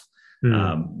Gulf.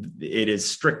 It is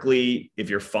strictly, if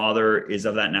your father is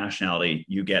of that nationality,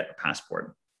 you get a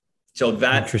passport. So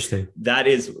that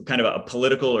is kind of a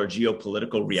political or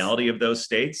geopolitical reality of those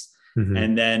states.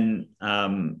 And then,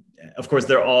 of course,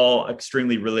 they're all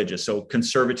extremely religious. So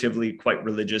conservatively quite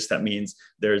religious. That means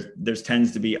there's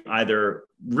tends to be either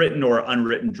written or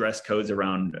unwritten dress codes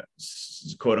around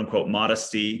quote unquote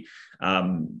modesty.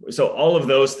 So all of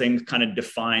those things kind of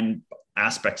define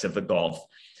aspects of the Gulf.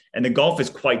 And the Gulf is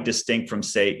quite distinct from,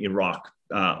 say, Iraq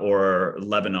or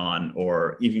Lebanon,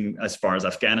 or even as far as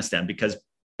Afghanistan, because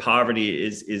poverty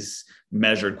is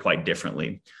measured quite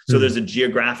differently. So there's a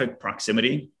geographic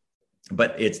proximity,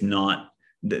 but it's not,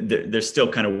 they're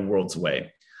still kind of worlds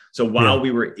away. So while we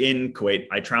were in Kuwait,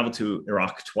 I traveled to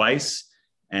Iraq twice,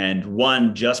 and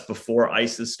one just before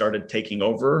ISIS started taking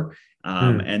over.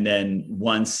 And then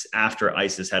once after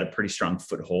ISIS had a pretty strong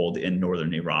foothold in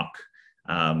northern Iraq.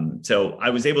 So I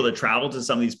was able to travel to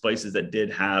some of these places that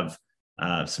did have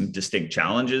some distinct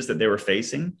challenges that they were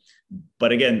facing,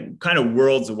 but again, kind of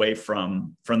worlds away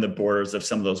from the borders of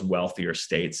some of those wealthier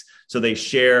states. So they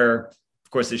share,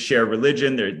 of course, they share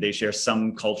religion, they share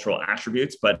some cultural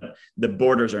attributes, but the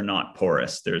borders are not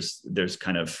porous. There's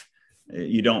kind of,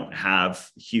 you don't have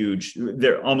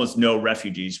there almost no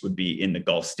refugees would be in the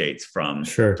Gulf states from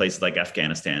places like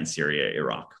Afghanistan, Syria,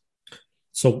 Iraq.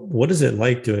 So what is it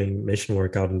like doing mission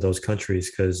work out in those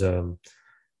countries? Because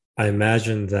I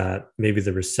imagine that maybe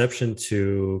the reception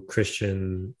to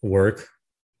Christian work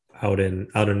out in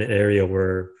an area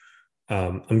where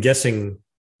I'm guessing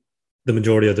the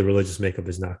majority of the religious makeup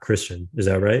is not Christian. Is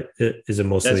that right? Is it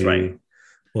mostly? That's right.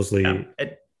 Mostly. Yeah.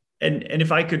 And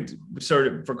if I could sort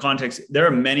of, for context, there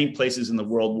are many places in the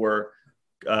world where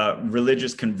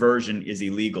religious conversion is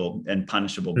illegal and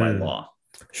punishable by law.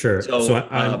 Sure. So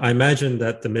I imagine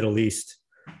that the Middle East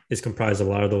is comprised of a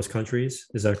lot of those countries.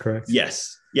 Is that correct?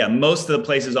 Yes. Yeah. Most of the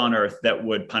places on earth that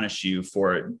would punish you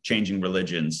for changing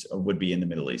religions would be in the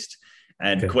Middle East,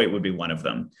 and Kuwait would be one of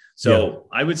them. So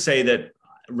I would say that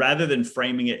rather than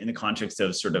framing it in the context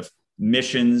of sort of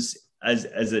missions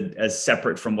as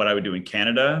separate from what I would do in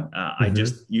Canada, I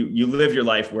just, you live your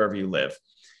life wherever you live.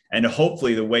 And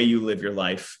hopefully the way you live your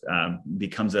life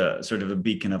becomes a sort of a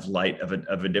beacon of light of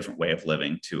a different way of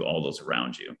living to all those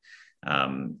around you.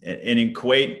 And in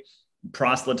Kuwait,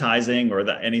 proselytizing or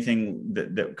anything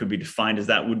that could be defined as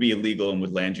that would be illegal and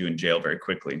would land you in jail very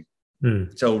quickly.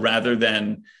 So rather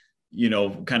than,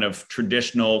 kind of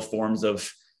traditional forms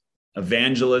of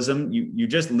evangelism, you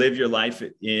just live your life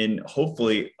in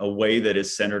hopefully a way that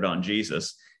is centered on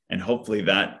Jesus, and hopefully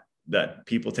that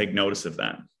people take notice of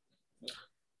that.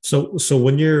 So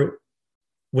when you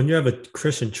have a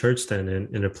Christian church then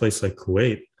in a place like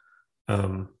Kuwait,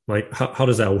 like how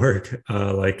does that work?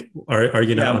 Like are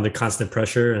you not under constant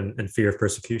pressure and fear of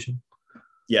persecution?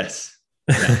 Yes.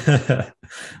 Yeah.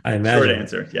 I imagine. Short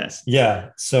answer, yes. Yeah.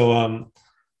 So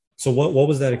what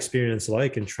was that experience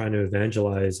like in trying to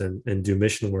evangelize and do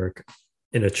mission work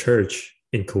in a church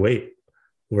in Kuwait,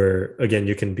 where again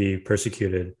you can be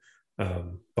persecuted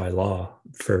by law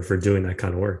for doing that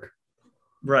kind of work?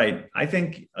 Right. I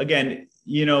think, again,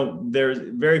 there's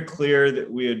very clear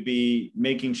that we would be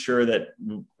making sure that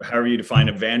however you define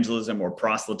evangelism or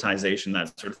proselytization,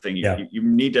 that sort of thing, you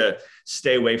need to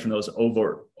stay away from those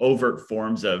overt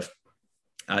forms of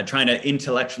trying to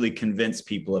intellectually convince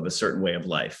people of a certain way of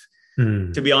life.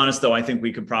 To be honest, though, I think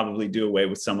we could probably do away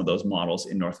with some of those models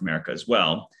in North America as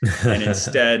well. And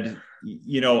instead,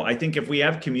 I think if we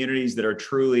have communities that are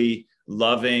truly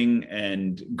loving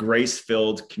and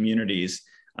grace-filled communities,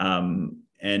 and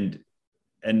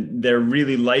they're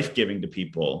really life-giving to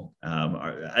people,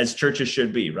 as churches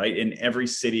should be, right? In every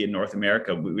city in North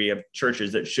America, we have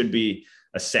churches that should be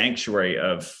a sanctuary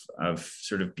of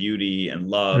sort of beauty and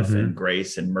love and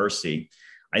grace and mercy.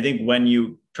 I think when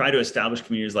you try to establish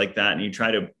communities like that and you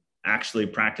try to actually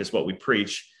practice what we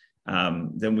preach,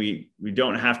 then we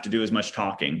don't have to do as much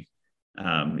talking.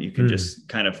 You can just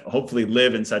kind of hopefully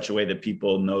live in such a way that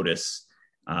people notice,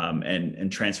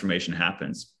 and transformation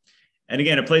happens. And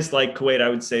again, a place like Kuwait, I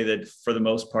would say that for the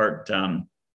most part,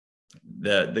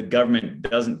 the government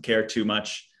doesn't care too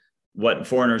much what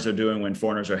foreigners are doing when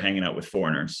foreigners are hanging out with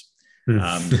foreigners.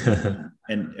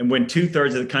 And when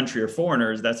 2/3 of the country are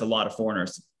foreigners, that's a lot of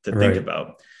foreigners to think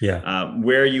about.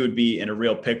 Where you would be in a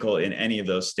real pickle in any of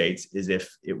those states is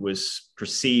if it was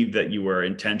perceived that you were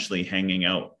intentionally hanging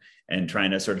out and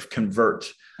trying to sort of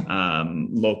convert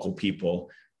local people.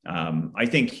 I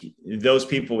think those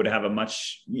people would have a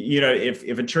much,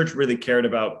 if a church really cared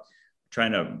about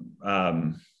trying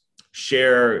to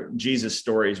share Jesus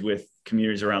stories with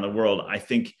communities around the world, I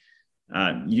think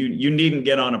you needn't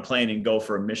get on a plane and go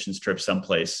for a missions trip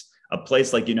someplace. A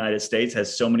place like United States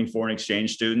has so many foreign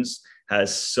exchange students,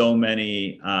 has so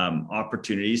many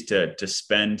opportunities to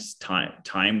spend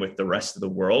time with the rest of the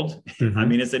world. I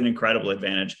mean, it's an incredible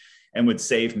advantage and would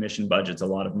save mission budgets a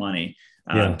lot of money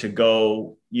to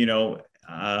go,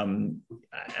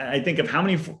 I think of how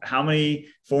many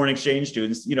foreign exchange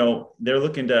students, they're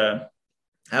looking to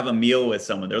have a meal with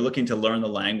someone. They're looking to learn the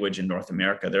language in North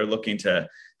America. They're looking to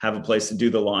have a place to do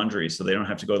the laundry so they don't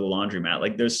have to go to the laundromat.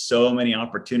 Like there's so many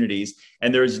opportunities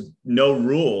and there's no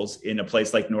rules in a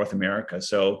place like North America.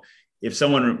 So if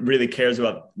someone really cares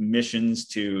about missions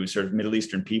to sort of Middle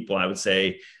Eastern people, I would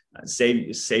say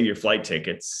save your flight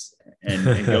tickets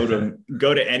and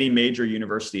go to any major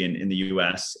university in the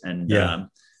US and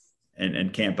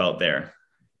camp out there.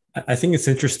 I think it's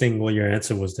interesting what your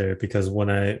answer was there, because when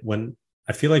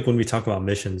I feel like when we talk about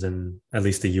missions in at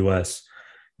least the US,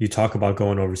 you talk about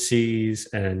going overseas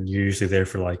and you're usually there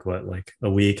for like what, like a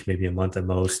week, maybe a month at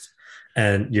most.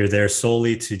 And you're there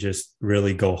solely to just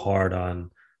really go hard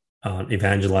on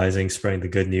evangelizing, spreading the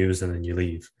good news, and then you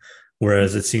leave.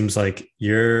 Whereas it seems like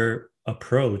your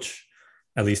approach,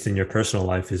 at least in your personal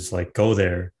life, is like go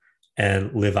there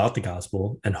and live out the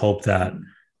gospel and hope that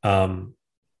um,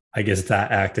 I guess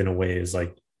that act in a way is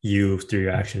like you through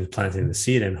your actions planting the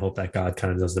seed and hope that God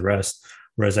kind of does the rest.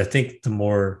 Whereas I think the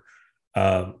more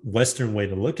Western way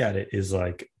to look at it is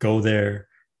like go there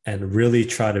and really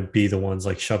try to be the ones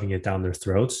like shoving it down their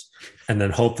throats, and then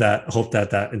hope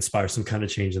that inspires some kind of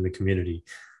change in the community.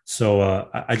 So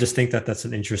I just think that that's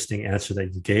an interesting answer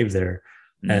that you gave there,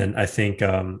 and I think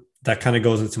that kind of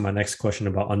goes into my next question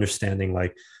about understanding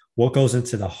like what goes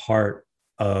into the heart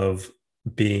of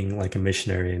being like a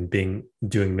missionary and being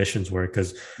doing missions work.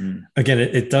 Because again,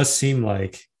 it does seem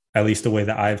like, at least the way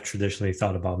that I've traditionally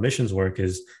thought about missions work,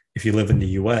 is if you live in the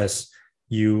US,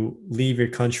 you leave your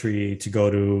country to go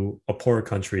to a poorer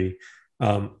country,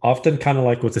 often kind of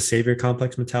like with the savior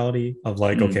complex mentality of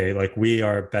like, okay, like we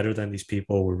are better than these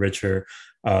people, we're richer,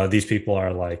 these people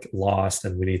are like lost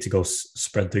and we need to go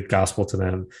spread the gospel to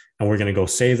them, and we're going to go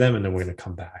save them, and then we're going to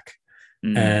come back.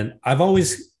 And I've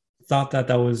always thought that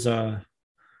that was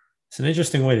it's an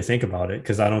interesting way to think about it,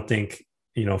 because I don't think,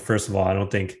 first of all, I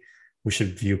don't think we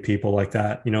should view people like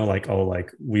that, like, oh,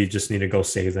 like we just need to go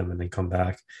save them and then come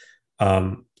back.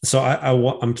 So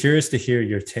I'm curious to hear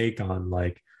your take on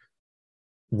like,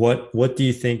 what do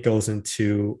you think goes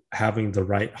into having the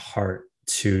right heart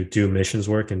to do missions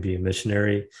work and be a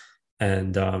missionary,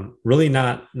 and really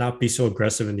not be so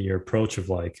aggressive into your approach of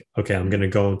like, okay, I'm going to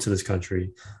go into this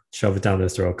country, shove it down their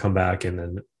throat, come back, and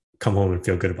then come home and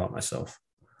feel good about myself.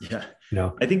 Yeah.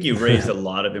 No, I think you've raised a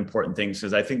lot of important things,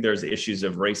 because I think there's issues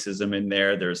of racism in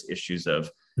there. There's issues of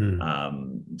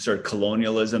sort of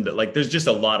colonialism, that like, there's just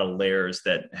a lot of layers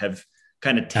that have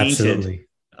kind of tainted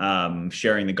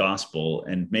sharing the gospel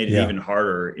and made it even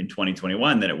harder in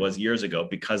 2021 than it was years ago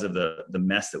because of the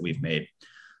mess that we've made.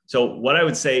 So what I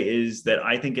would say is that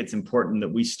I think it's important that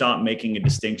we stop making a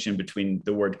distinction between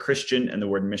the word Christian and the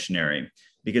word missionary,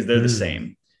 because they're the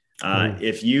same.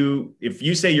 If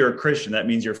you say you're a Christian, that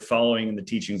means you're following the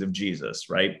teachings of Jesus,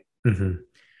 right?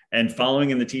 And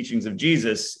following in the teachings of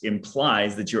Jesus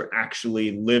implies that you're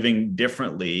actually living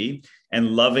differently and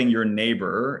loving your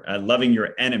neighbor, loving your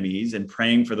enemies, and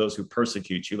praying for those who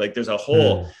persecute you. Like there's a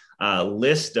whole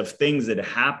list of things that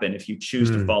happen if you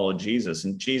choose to follow Jesus.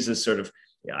 And Jesus sort of,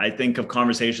 I think of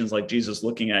conversations like Jesus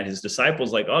looking at his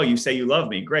disciples like, oh, you say you love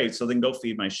me. Great. So then go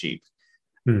feed my sheep.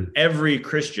 Every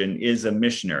Christian is a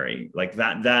missionary. Like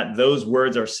that those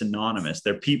words are synonymous.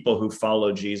 They're people who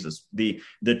follow Jesus. The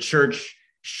church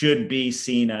should be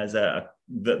seen as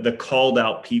the called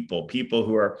out people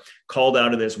who are called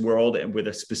out of this world and with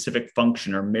a specific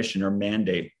function or mission or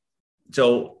mandate.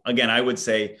 So again, I would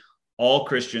say all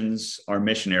Christians are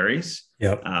missionaries,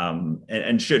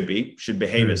 and should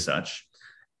behave as such.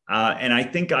 And I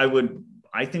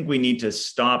think we need to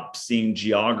stop seeing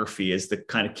geography as the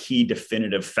kind of key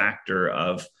definitive factor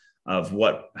of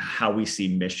how we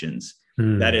see missions.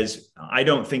 That is, I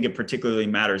don't think it particularly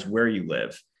matters where you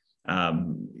live.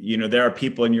 There are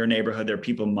people in your neighborhood, there are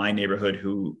people in my neighborhood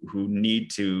who need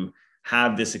to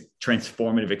have this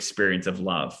transformative experience of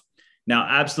love. Now,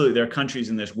 absolutely, there are countries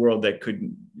in this world that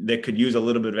could use a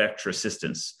little bit of extra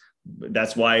assistance.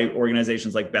 That's why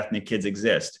organizations like Bethany Kids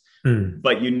exist.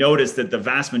 But you notice that the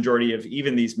vast majority of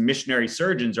even these missionary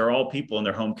surgeons are all people in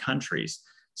their home countries.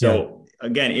 So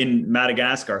again, in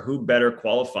Madagascar, who better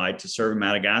qualified to serve in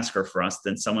Madagascar for us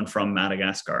than someone from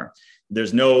Madagascar?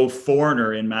 There's no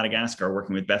foreigner in Madagascar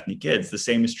working with Bethany Kids. The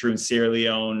same is true in Sierra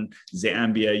Leone,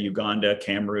 Zambia, Uganda,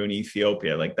 Cameroon,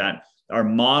 Ethiopia. Like that, our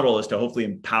model is to hopefully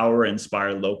empower and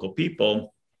inspire local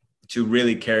people to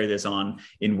really carry this on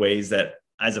in ways that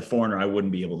as a foreigner, I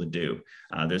wouldn't be able to do.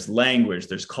 There's language,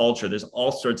 there's culture, there's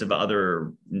all sorts of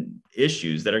other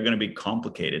issues that are going to be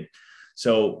complicated.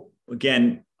 So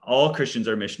again, all Christians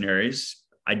are missionaries.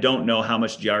 I don't know how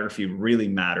much geography really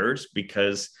matters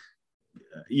because,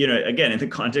 again, in the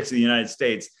context of the United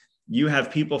States, you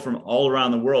have people from all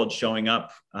around the world showing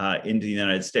up into the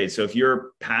United States. So if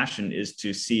your passion is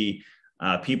to see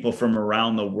people from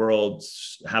around the world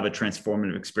have a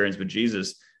transformative experience with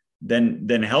Jesus,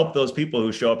 then help those people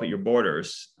who show up at your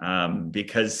borders,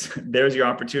 because there's your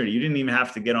opportunity. You didn't even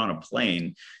have to get on a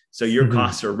plane, so your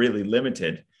costs are really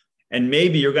limited. And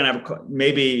maybe you're going to have,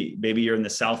 maybe you're in the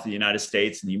South of the United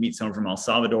States and you meet someone from El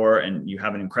Salvador and you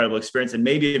have an incredible experience. And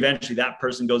maybe eventually that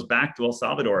person goes back to El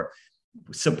Salvador.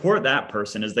 support that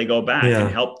person as they go back and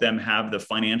help them have the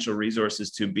financial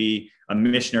resources to be a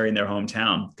missionary in their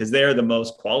hometown, because they're the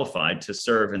most qualified to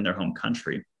serve in their home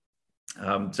country.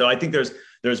 So I think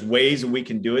there's ways we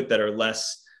can do it that are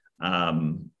less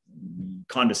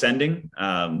condescending,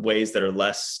 ways that are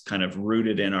less kind of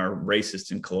rooted in our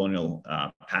racist and colonial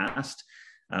past.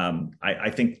 I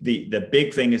think the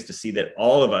big thing is to see that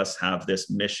all of us have this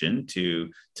mission to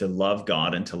love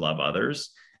God and to love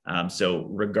others. So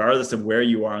regardless of where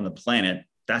you are on the planet,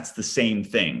 that's the same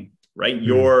thing, right? Mm-hmm.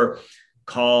 Your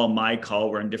call, my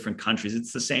call, we're in different countries.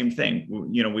 It's the same thing.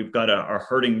 We've got a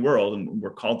hurting world and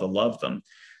we're called to love them.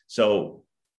 So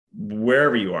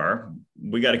wherever you are,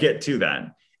 we got to get to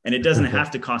that. And it doesn't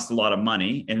have to cost a lot of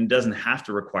money, and it doesn't have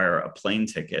to require a plane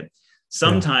ticket.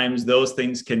 Sometimes those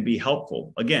things can be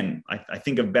helpful. Again, I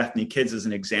think of Bethany Kids as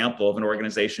an example of an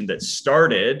organization that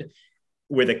started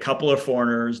with a couple of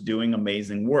foreigners doing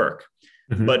amazing work.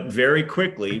 Mm-hmm. But very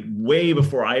quickly, way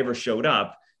before I ever showed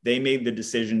up, they made the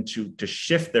decision to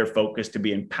shift their focus to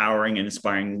be empowering and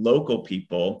inspiring local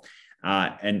people.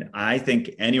 And I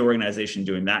think any organization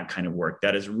doing that kind of work,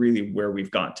 that is really where we've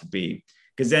got to be.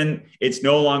 Because then it's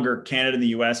no longer Canada and the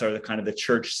US are the kind of the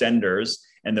church senders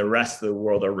and the rest of the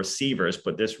world are receivers,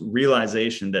 but this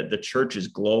realization that the church is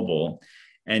global.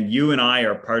 And you and I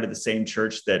are part of the same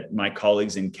church that my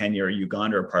colleagues in Kenya or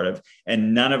Uganda are part of.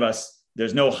 And none of us,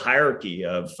 there's no hierarchy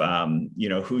of,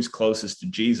 who's closest to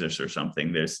Jesus or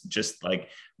something. There's just like,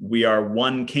 we are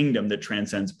one kingdom that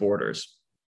transcends borders.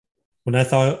 When I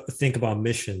think about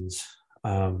missions,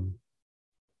 I've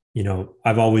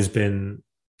always been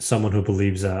someone who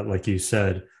believes that, like you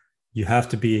said, you have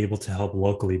to be able to help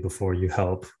locally before you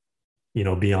help,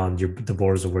 beyond the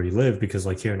borders of where you live. Because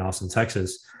like here in Austin,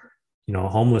 Texas,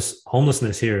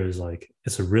 homelessness here is like,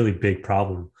 it's a really big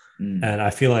problem. And I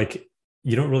feel like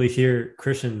you don't really hear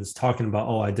Christians talking about,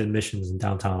 oh, I did missions in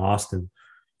downtown Austin,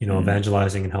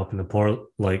 evangelizing and helping the poor,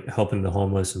 like helping the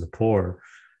homeless and the poor.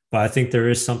 But I think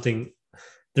there's some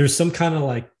kind of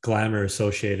like glamour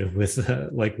associated with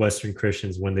like Western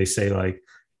Christians when they say like,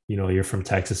 you're from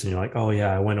Texas and you're like, oh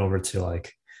yeah, I went over to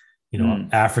like,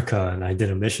 Africa and I did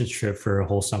a mission trip for a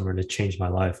whole summer and it changed my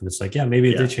life. And it's like, yeah,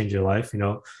 maybe it did change your life,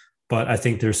 but I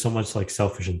think there's so much like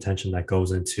selfish intention that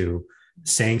goes into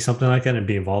saying something like that and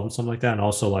be involved in something like that. And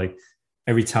also like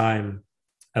every time,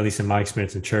 at least in my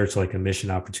experience in church, like a mission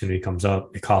opportunity comes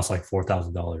up, it costs like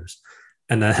 $4,000.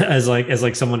 And then as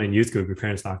someone in youth group, your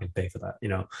parents not going to pay for that,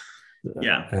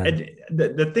 Yeah. And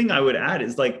the thing I would add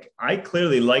is like, I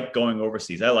clearly like going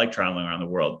overseas. I like traveling around the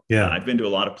world. Yeah. I've been to a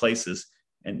lot of places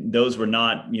and those were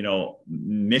not,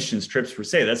 missions trips per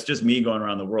se. That's just me going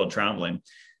around the world traveling.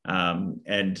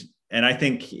 And I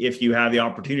think if you have the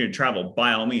opportunity to travel,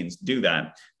 by all means do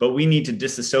that. But we need to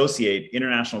disassociate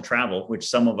international travel, which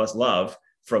some of us love,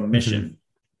 from mission,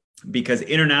 because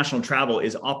international travel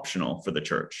is optional for the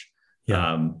church.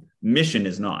 Yeah. Mission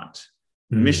is not.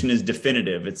 Mission is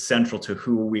definitive. It's central to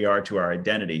who we are, to our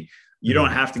identity. You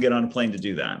don't have to get on a plane to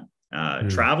do that.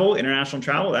 Travel, international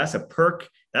travel, that's a perk.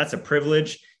 That's a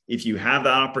privilege. If you have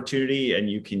that opportunity and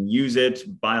you can use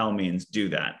it, by all means, do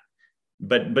that.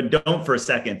 But don't for a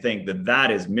second think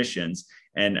that is missions.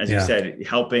 And as you said,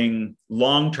 helping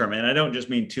long-term, and I don't just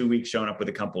mean 2 weeks showing up with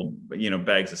a couple,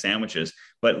 bags of sandwiches,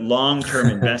 but long-term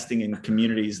investing in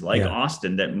communities like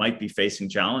Austin that might be facing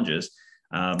challenges.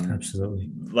 Absolutely.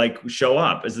 Like show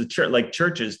up as the church, like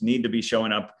churches need to be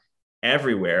showing up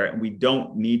everywhere. And we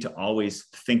don't need to always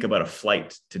think about a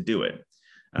flight to do it.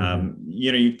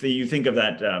 You think of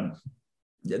that,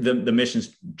 the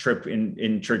missions trip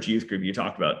in church youth group you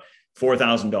talked about,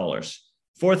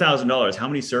 $4,000, how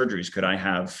many surgeries could I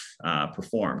have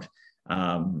performed?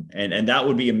 And that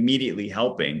would be immediately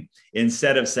helping,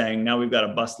 instead of saying, now we've got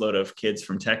a busload of kids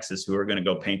from Texas who are going to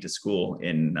go paint a school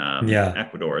in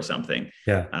Ecuador or something.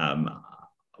 I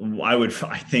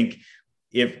think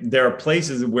if there are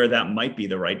places where that might be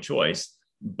the right choice,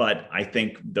 but I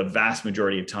think the vast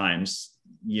majority of times,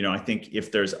 I think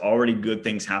if there's already good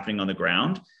things happening on the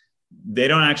ground, they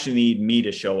don't actually need me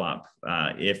to show up.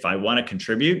 If I want to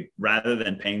contribute, rather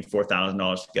than paying $4,000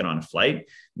 to get on a flight,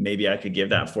 maybe I could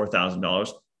give that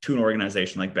 $4,000 to an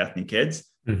organization like Bethany Kids,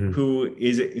 who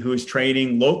is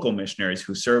training local missionaries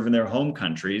who serve in their home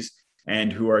countries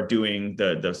and who are doing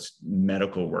the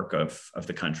medical work of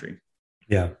the country.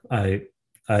 Yeah, I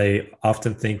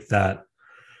often think that,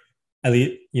 at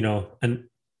least, and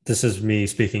this is me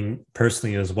speaking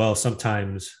personally as well.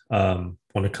 Sometimes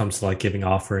when it comes to like giving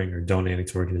offering or donating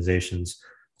to organizations,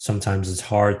 sometimes it's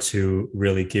hard to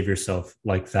really give yourself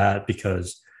like that,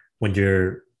 because when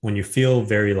you feel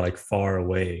very like far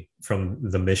away from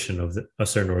the mission of a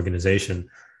certain organization,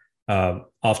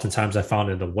 Oftentimes I found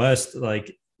in the West,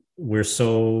 like we're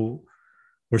so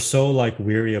like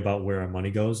weary about where our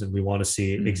money goes, and we want to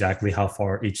see exactly how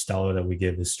far each dollar that we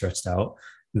give is stretched out,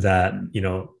 that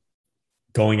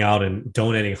going out and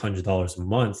donating $100 a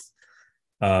month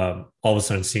all of a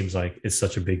sudden seems like it's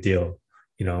such a big deal,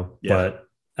 but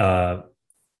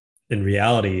in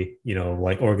reality,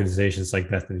 like organizations like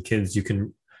Bethany Kids, you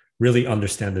can really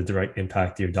understand the direct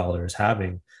impact your dollar is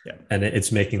having, and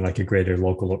it's making like a greater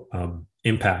local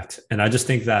impact. And I just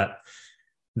think that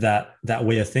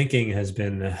way of thinking has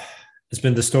been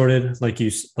distorted, like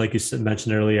you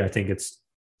mentioned earlier. I think it's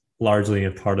largely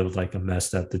a part of like a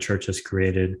mess that the church has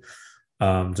created,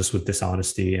 just with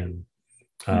dishonesty and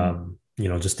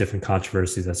just different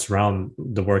controversies that surround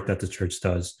the work that the church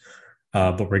does.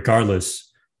 But regardless,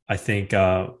 I think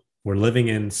we're living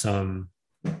in some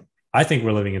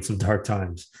dark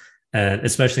times, and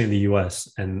especially in the U.S.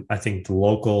 And I think the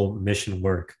local mission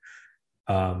work,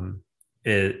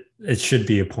 it should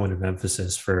be a point of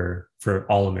emphasis for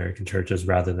all American churches,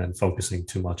 rather than focusing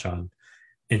too much on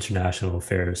international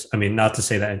affairs. I mean, not to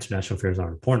say that international affairs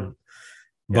aren't important,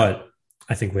 but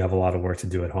I think we have a lot of work to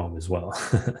do at home as well.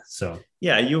 So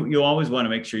yeah, you always want to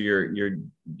make sure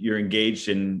you're engaged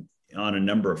on a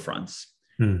number of fronts.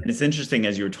 And it's interesting,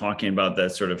 as you were talking about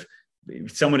that sort of,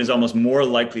 someone is almost more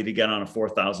likely to get on a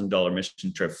 $4,000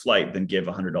 mission trip flight than give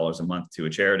 $100 a month to a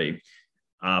charity.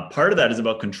 Part of that is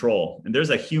about control. And there's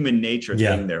a human nature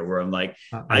thing there where I'm like,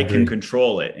 I can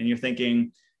control it. And you're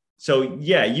thinking, so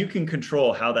yeah, you can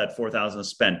control how that $4,000 is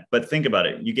spent, but think about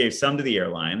it. You gave some to the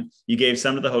airline, you gave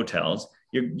some to the hotels,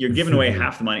 you're giving away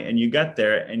half the money, and you got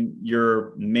there and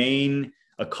your main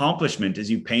accomplishment is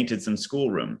you painted some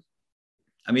schoolroom.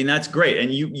 I mean, that's great.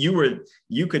 And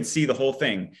you could see the whole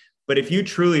thing. But if you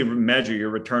truly measure your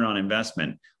return on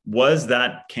investment, was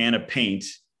that can of paint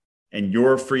and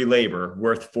your free labor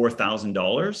worth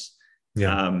 $4,000?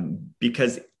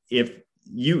 Because if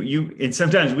you and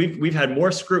sometimes we've had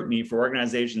more scrutiny for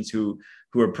organizations who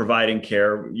are providing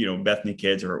care, Bethany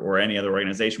Kids or any other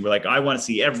organization. We're like, I want to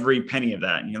see every penny of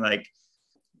that. And you're like,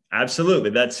 absolutely,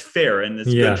 that's fair. And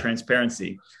it's good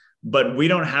transparency. But we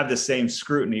don't have the same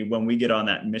scrutiny when we get on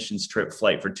that missions trip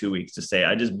flight for 2 weeks to say,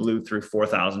 I just blew through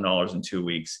 $4,000 in 2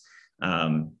 weeks.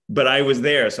 But I was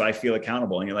there, so I feel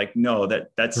accountable. And you're like, no,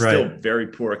 that's still very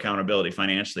poor accountability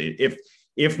financially.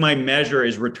 If my measure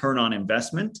is return on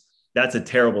investment, that's a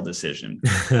terrible decision.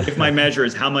 If my measure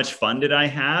is how much fun did I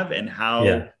have and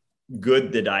how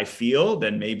good did I feel,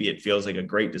 then maybe it feels like a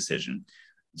great decision.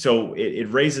 So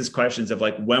it raises questions of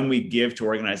like, when we give to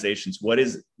organizations, what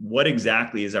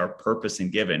exactly is our purpose in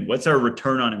giving? What's our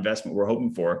return on investment we're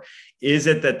hoping for? Is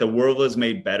it that the world is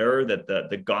made better, that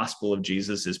the gospel of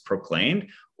Jesus is proclaimed?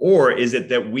 Or is it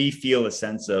that we feel a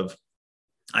sense of,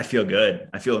 I feel good,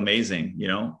 I feel amazing,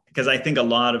 because I think a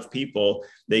lot of people,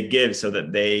 they give so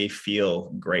that they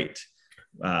feel great.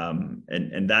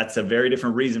 And that's a very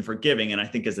different reason for giving. And I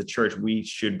think as a church, we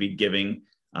should be giving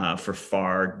for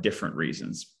far different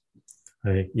reasons.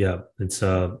 Right. Yeah. It's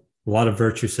a lot of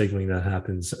virtue signaling that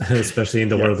happens, especially in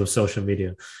the world of social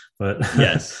media. But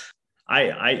yes,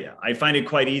 I find it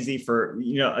quite easy for,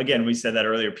 again, we said that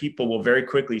earlier, people will very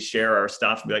quickly share our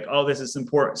stuff and be like, oh, this is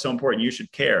important, so important, you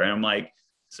should care. And I'm like,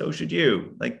 so should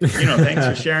you. Like, thanks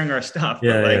for sharing our stuff.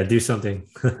 Yeah, do something.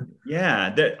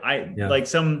 Like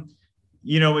some,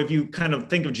 if you kind of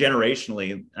think of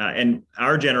generationally, and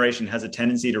our generation has a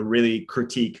tendency to really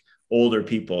critique older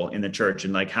people in the church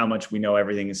and like how much we know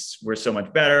everything we're so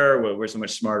much better, we're so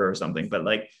much smarter or something. But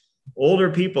like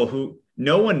older people who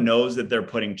no one knows that they're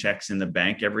putting checks in the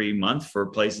bank every month for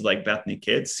places like Bethany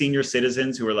Kids, senior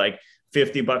citizens who are like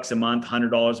 $50 a month,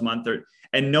 $100 a month,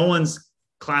 and no one's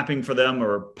clapping for them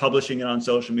or publishing it on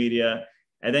social media.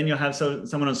 And then you'll have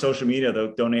someone on social media,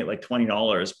 they'll donate like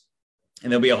 $20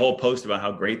 and there'll be a whole post about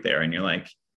how great they are. And you're like,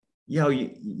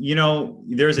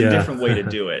 there's a different way to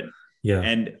do it.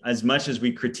 And as much as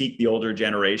we critique the older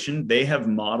generation, they have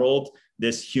modeled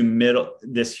this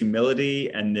humility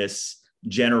and this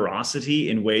generosity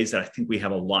in ways that I think we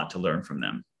have a lot to learn from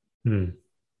them.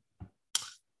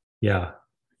 Yeah,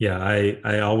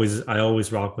 I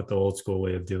always rock with the old school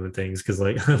way of doing things, because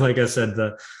like I said,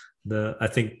 I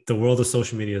think the world of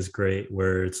social media is great,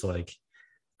 where it's like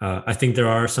I think there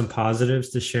are some positives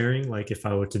to sharing. Like if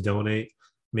I were to donate,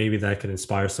 maybe that could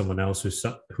inspire someone else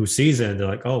who sees it and they're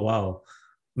like, oh wow,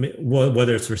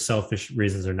 whether it's for selfish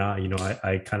reasons or not.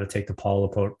 I kind of take the Paul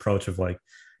approach of like,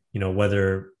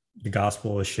 whether the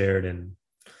gospel is shared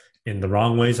in the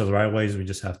wrong ways or the right ways, we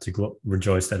just have to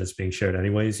rejoice that it's being shared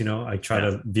anyways. I try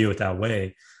to view it that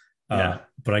way.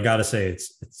 But I gotta say,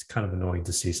 it's kind of annoying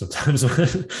to see sometimes.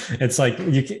 It's like,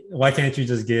 why can't you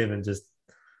just give and just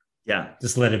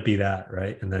let it be that,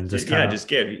 right? And then just just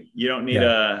give. You don't need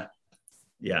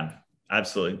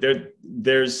absolutely.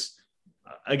 There's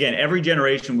again, every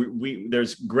generation,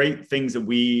 there's great things that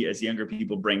we as younger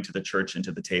people bring to the church and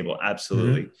to the table.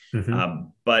 Absolutely. Mm-hmm.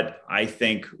 But I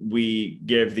think we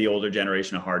give the older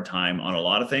generation a hard time on a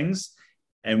lot of things.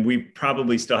 And we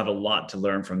probably still have a lot to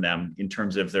learn from them in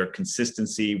terms of their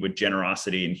consistency with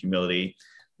generosity and humility.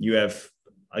 You have,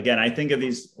 again, I think of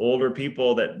these older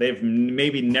people that they've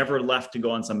maybe never left to go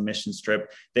on some mission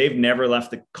trip. They've never left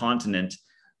the continent,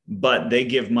 but they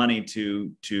give money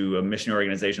to a mission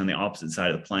organization on the opposite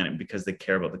side of the planet because they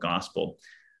care about the gospel.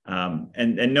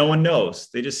 And no one knows.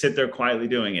 They just sit there quietly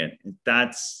doing it.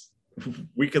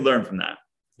 We could learn from that.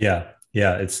 Yeah.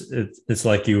 Yeah. It's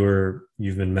like you've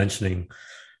been mentioning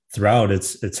throughout,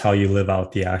 it's how you live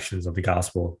out the actions of the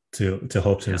gospel to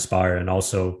hope to inspire. And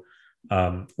also,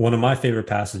 one of my favorite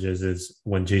passages is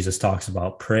when Jesus talks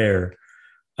about prayer.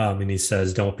 And he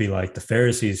says, don't be like the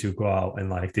Pharisees who go out and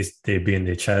like they be in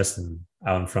their chest and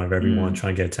out in front of everyone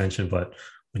trying to get attention. But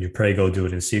when you pray, go do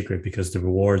it in secret, because the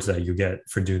rewards that you get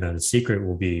for doing that in secret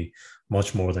will be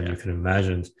much more than you could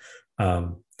imagine.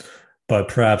 But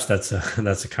perhaps that's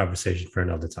a conversation for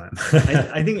another time.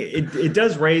 I think it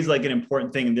does raise like an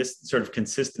important thing in this sort of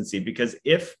consistency, because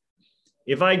if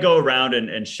I go around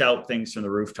and shout things from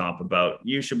the rooftop about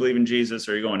you should believe in Jesus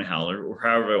or you're going to hell, or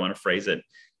however I want to phrase it,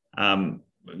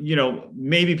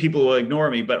 maybe people will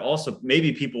ignore me, but also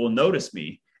maybe people will notice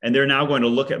me, and they're now going to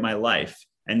look at my life,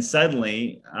 and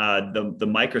suddenly the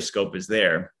microscope is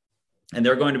there. And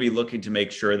they're going to be looking to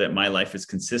make sure that my life is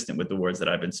consistent with the words that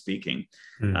I've been speaking.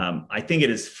 I think it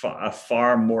is a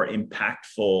far more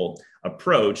impactful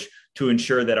approach to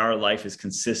ensure that our life is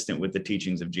consistent with the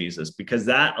teachings of Jesus, because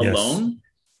that alone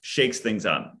shakes things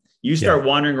up. You start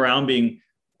wandering around being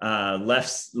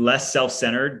less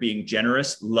self-centered, being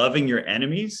generous, loving your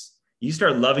enemies. You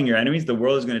start loving your enemies, the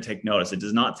world is going to take notice. It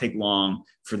does not take long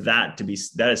for that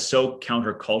is so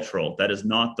countercultural. That is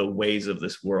not the ways of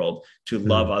this world, to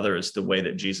love others the way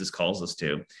that Jesus calls us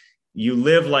to. You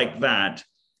live like that,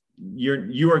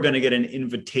 you are going to get an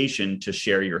invitation to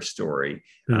share your story.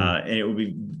 And it will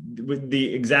be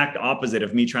the exact opposite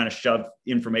of me trying to shove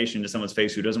information into someone's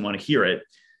face who doesn't want to hear it.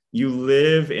 You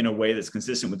live in a way that's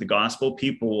consistent with the gospel.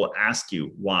 People will ask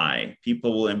you why.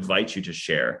 People will invite you to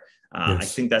share. I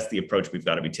think that's the approach we've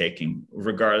got to be taking,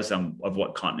 regardless of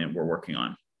what continent we're working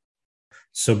on.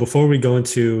 So before we go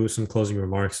into some closing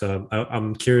remarks,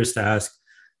 I'm curious to ask,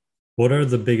 what are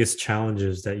the biggest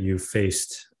challenges that you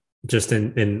faced just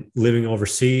in living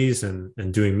overseas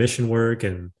and doing mission work,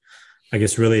 and I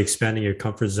guess really expanding your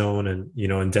comfort zone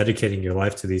and dedicating your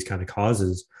life to these kind of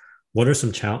causes? What are some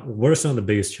of the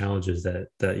biggest challenges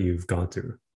that you've gone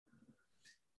through?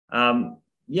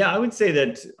 I would say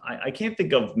that I can't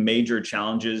think of major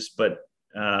challenges, but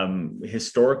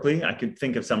historically, I could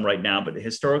think of some right now, but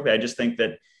historically, I just think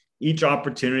that each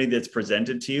opportunity that's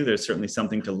presented to you, there's certainly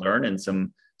something to learn and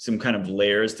some kind of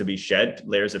layers to be shed,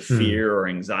 layers of fear or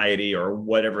anxiety or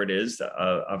whatever it is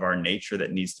of our nature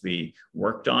that needs to be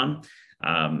worked on.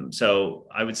 So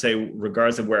I would say,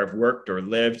 regardless of where I've worked or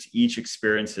lived, each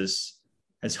experience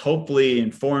has hopefully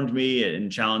informed me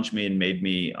and challenged me and made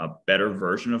me a better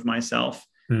version of myself.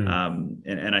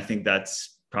 And I think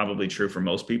that's probably true for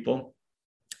most people.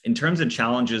 In terms of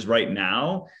challenges right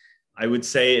now, I would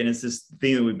say, and it's this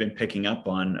thing that we've been picking up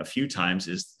on a few times,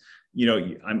 is,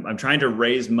 I'm trying to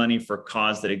raise money for a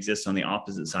cause that exists on the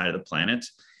opposite side of the planet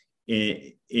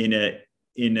in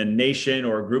a nation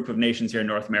or a group of nations here in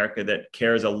North America that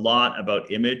cares a lot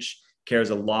about image, cares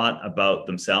a lot about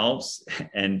themselves,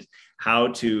 and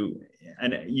there's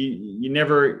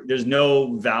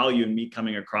no value in me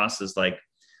coming across as like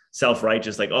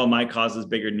self-righteous, like, oh, my cause is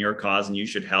bigger than your cause and you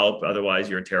should help, otherwise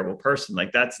you're a terrible person.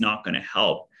 Like, that's not going to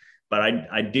help. But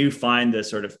I do find the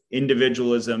sort of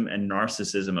individualism and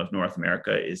narcissism of North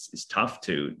America is tough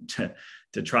to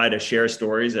try to share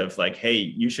stories of like, hey,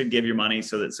 you should give your money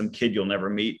so that some kid you'll never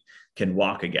meet can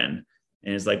walk again.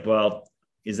 And it's like, well,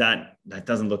 that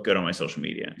doesn't look good on my social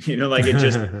media.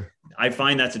 I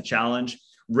find that's a challenge.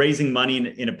 Raising money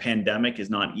in a pandemic is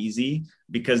not easy,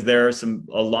 because there are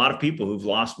a lot of people who've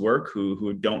lost work,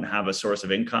 who don't have a source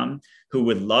of income, who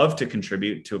would love to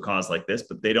contribute to a cause like this,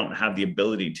 but they don't have the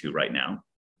ability to right now.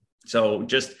 So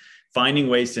just finding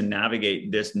ways to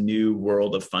navigate this new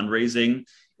world of fundraising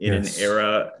in an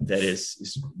era that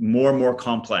is more and more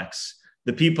complex.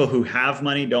 The people who have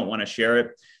money don't want to share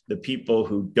it. The people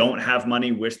who don't have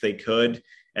money wish they could.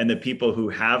 And the people who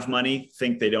have money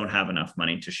think they don't have enough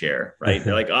money to share, right?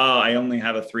 They're like, oh, I only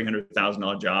have a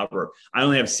 $300,000 job, or I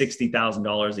only have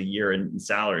 $60,000 a year in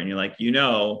salary. And you're like,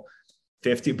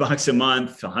 $50 a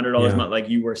month, $100 a month, like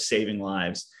you were saving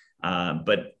lives.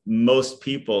 But most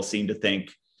people seem to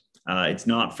think it's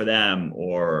not for them,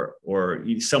 or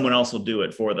someone else will do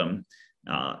it for them.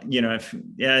 Someone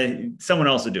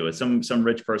else will do it. Some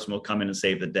rich person will come in and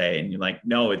save the day. And you're like,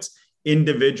 no, it's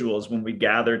individuals, when we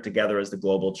gather together as the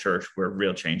global church, where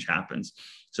real change happens.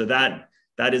 So that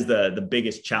is the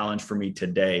biggest challenge for me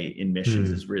today in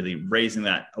missions, is really raising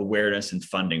that awareness and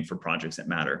funding for projects that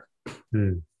matter.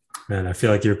 Man, I feel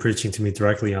like you're preaching to me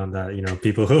directly on that.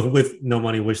 People who with no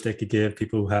money wish they could give,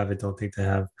 people who have it don't think they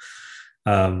have.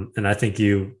 And I think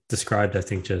you described,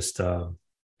 just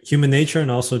human nature, and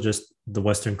also just the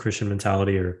Western Christian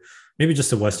mentality, or maybe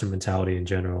just the Western mentality in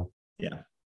general. Yeah.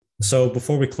 So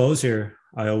before we close here,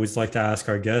 I always like to ask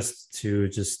our guests to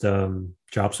just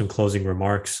drop some closing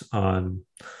remarks on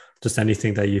just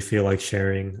anything that you feel like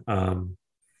sharing.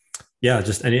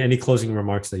 Just any closing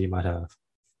remarks that you might have.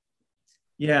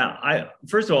 Yeah,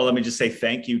 first of all, let me just say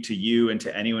thank you to you and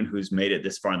to anyone who's made it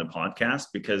this far in the podcast,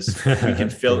 because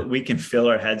we can fill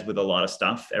our heads with a lot of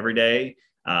stuff every day,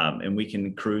 and we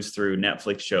can cruise through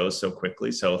Netflix shows so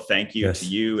quickly. So thank you to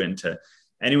you and to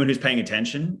anyone who's paying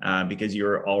attention, because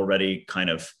you're already kind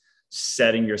of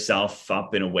setting yourself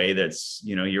up in a way that's,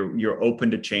 you're open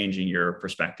to changing your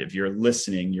perspective. You're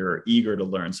listening, you're eager to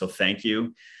learn. So thank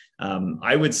you.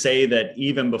 I would say that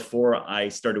even before I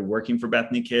started working for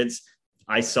Bethany Kids,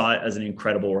 I saw it as an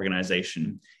incredible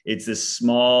organization. It's this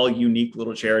small, unique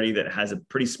little charity that has a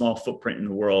pretty small footprint in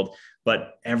the world,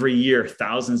 but every year,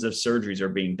 thousands of surgeries are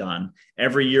being done.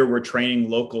 Every year, we're training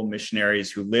local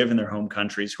missionaries who live in their home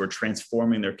countries, who are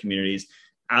transforming their communities.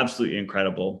 Absolutely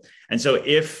incredible. And so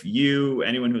if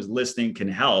anyone who's listening can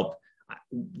help,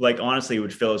 honestly, it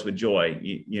would fill us with joy.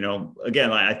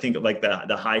 Again, I think like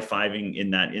the high-fiving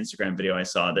in that Instagram video I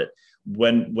saw, that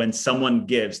when someone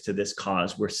gives to this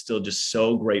cause, we're still just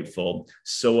so grateful,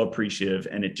 so appreciative.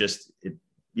 And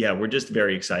we're just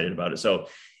very excited about it. So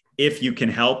if you can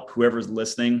help, whoever's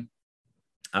listening,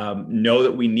 know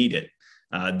that we need it.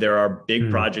 There are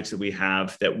big projects that we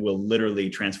have that will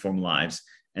literally transform lives,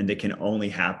 and they can only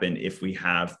happen if we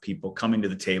have people coming to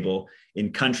the table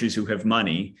in countries who have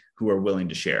money, who are willing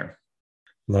to share.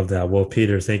 Love that. Well,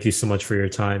 Peter, thank you so much for your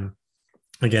time.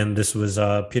 Again, this was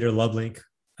Peter Lublink,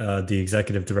 the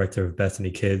Executive Director of Bethany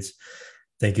Kids.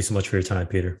 Thank you so much for your time,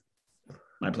 Peter.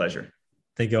 My pleasure.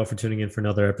 Thank you all for tuning in for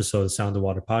another episode of Sound of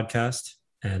Water podcast,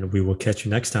 and we will catch you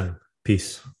next time.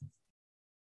 Peace.